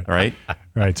 Right.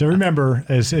 Right. So remember,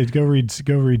 go read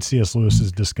C.S.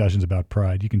 Lewis's discussions about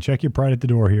pride. You can check your pride at the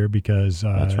door here because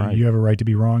That's right. you have a right to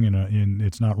be wrong, and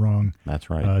it's not wrong. That's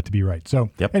right. To be right. So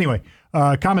anyway,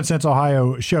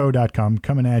 commonsenseohioshow.com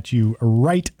coming at you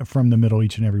right from the middle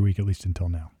each and every week, at least until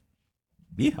now.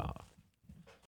 Yeah.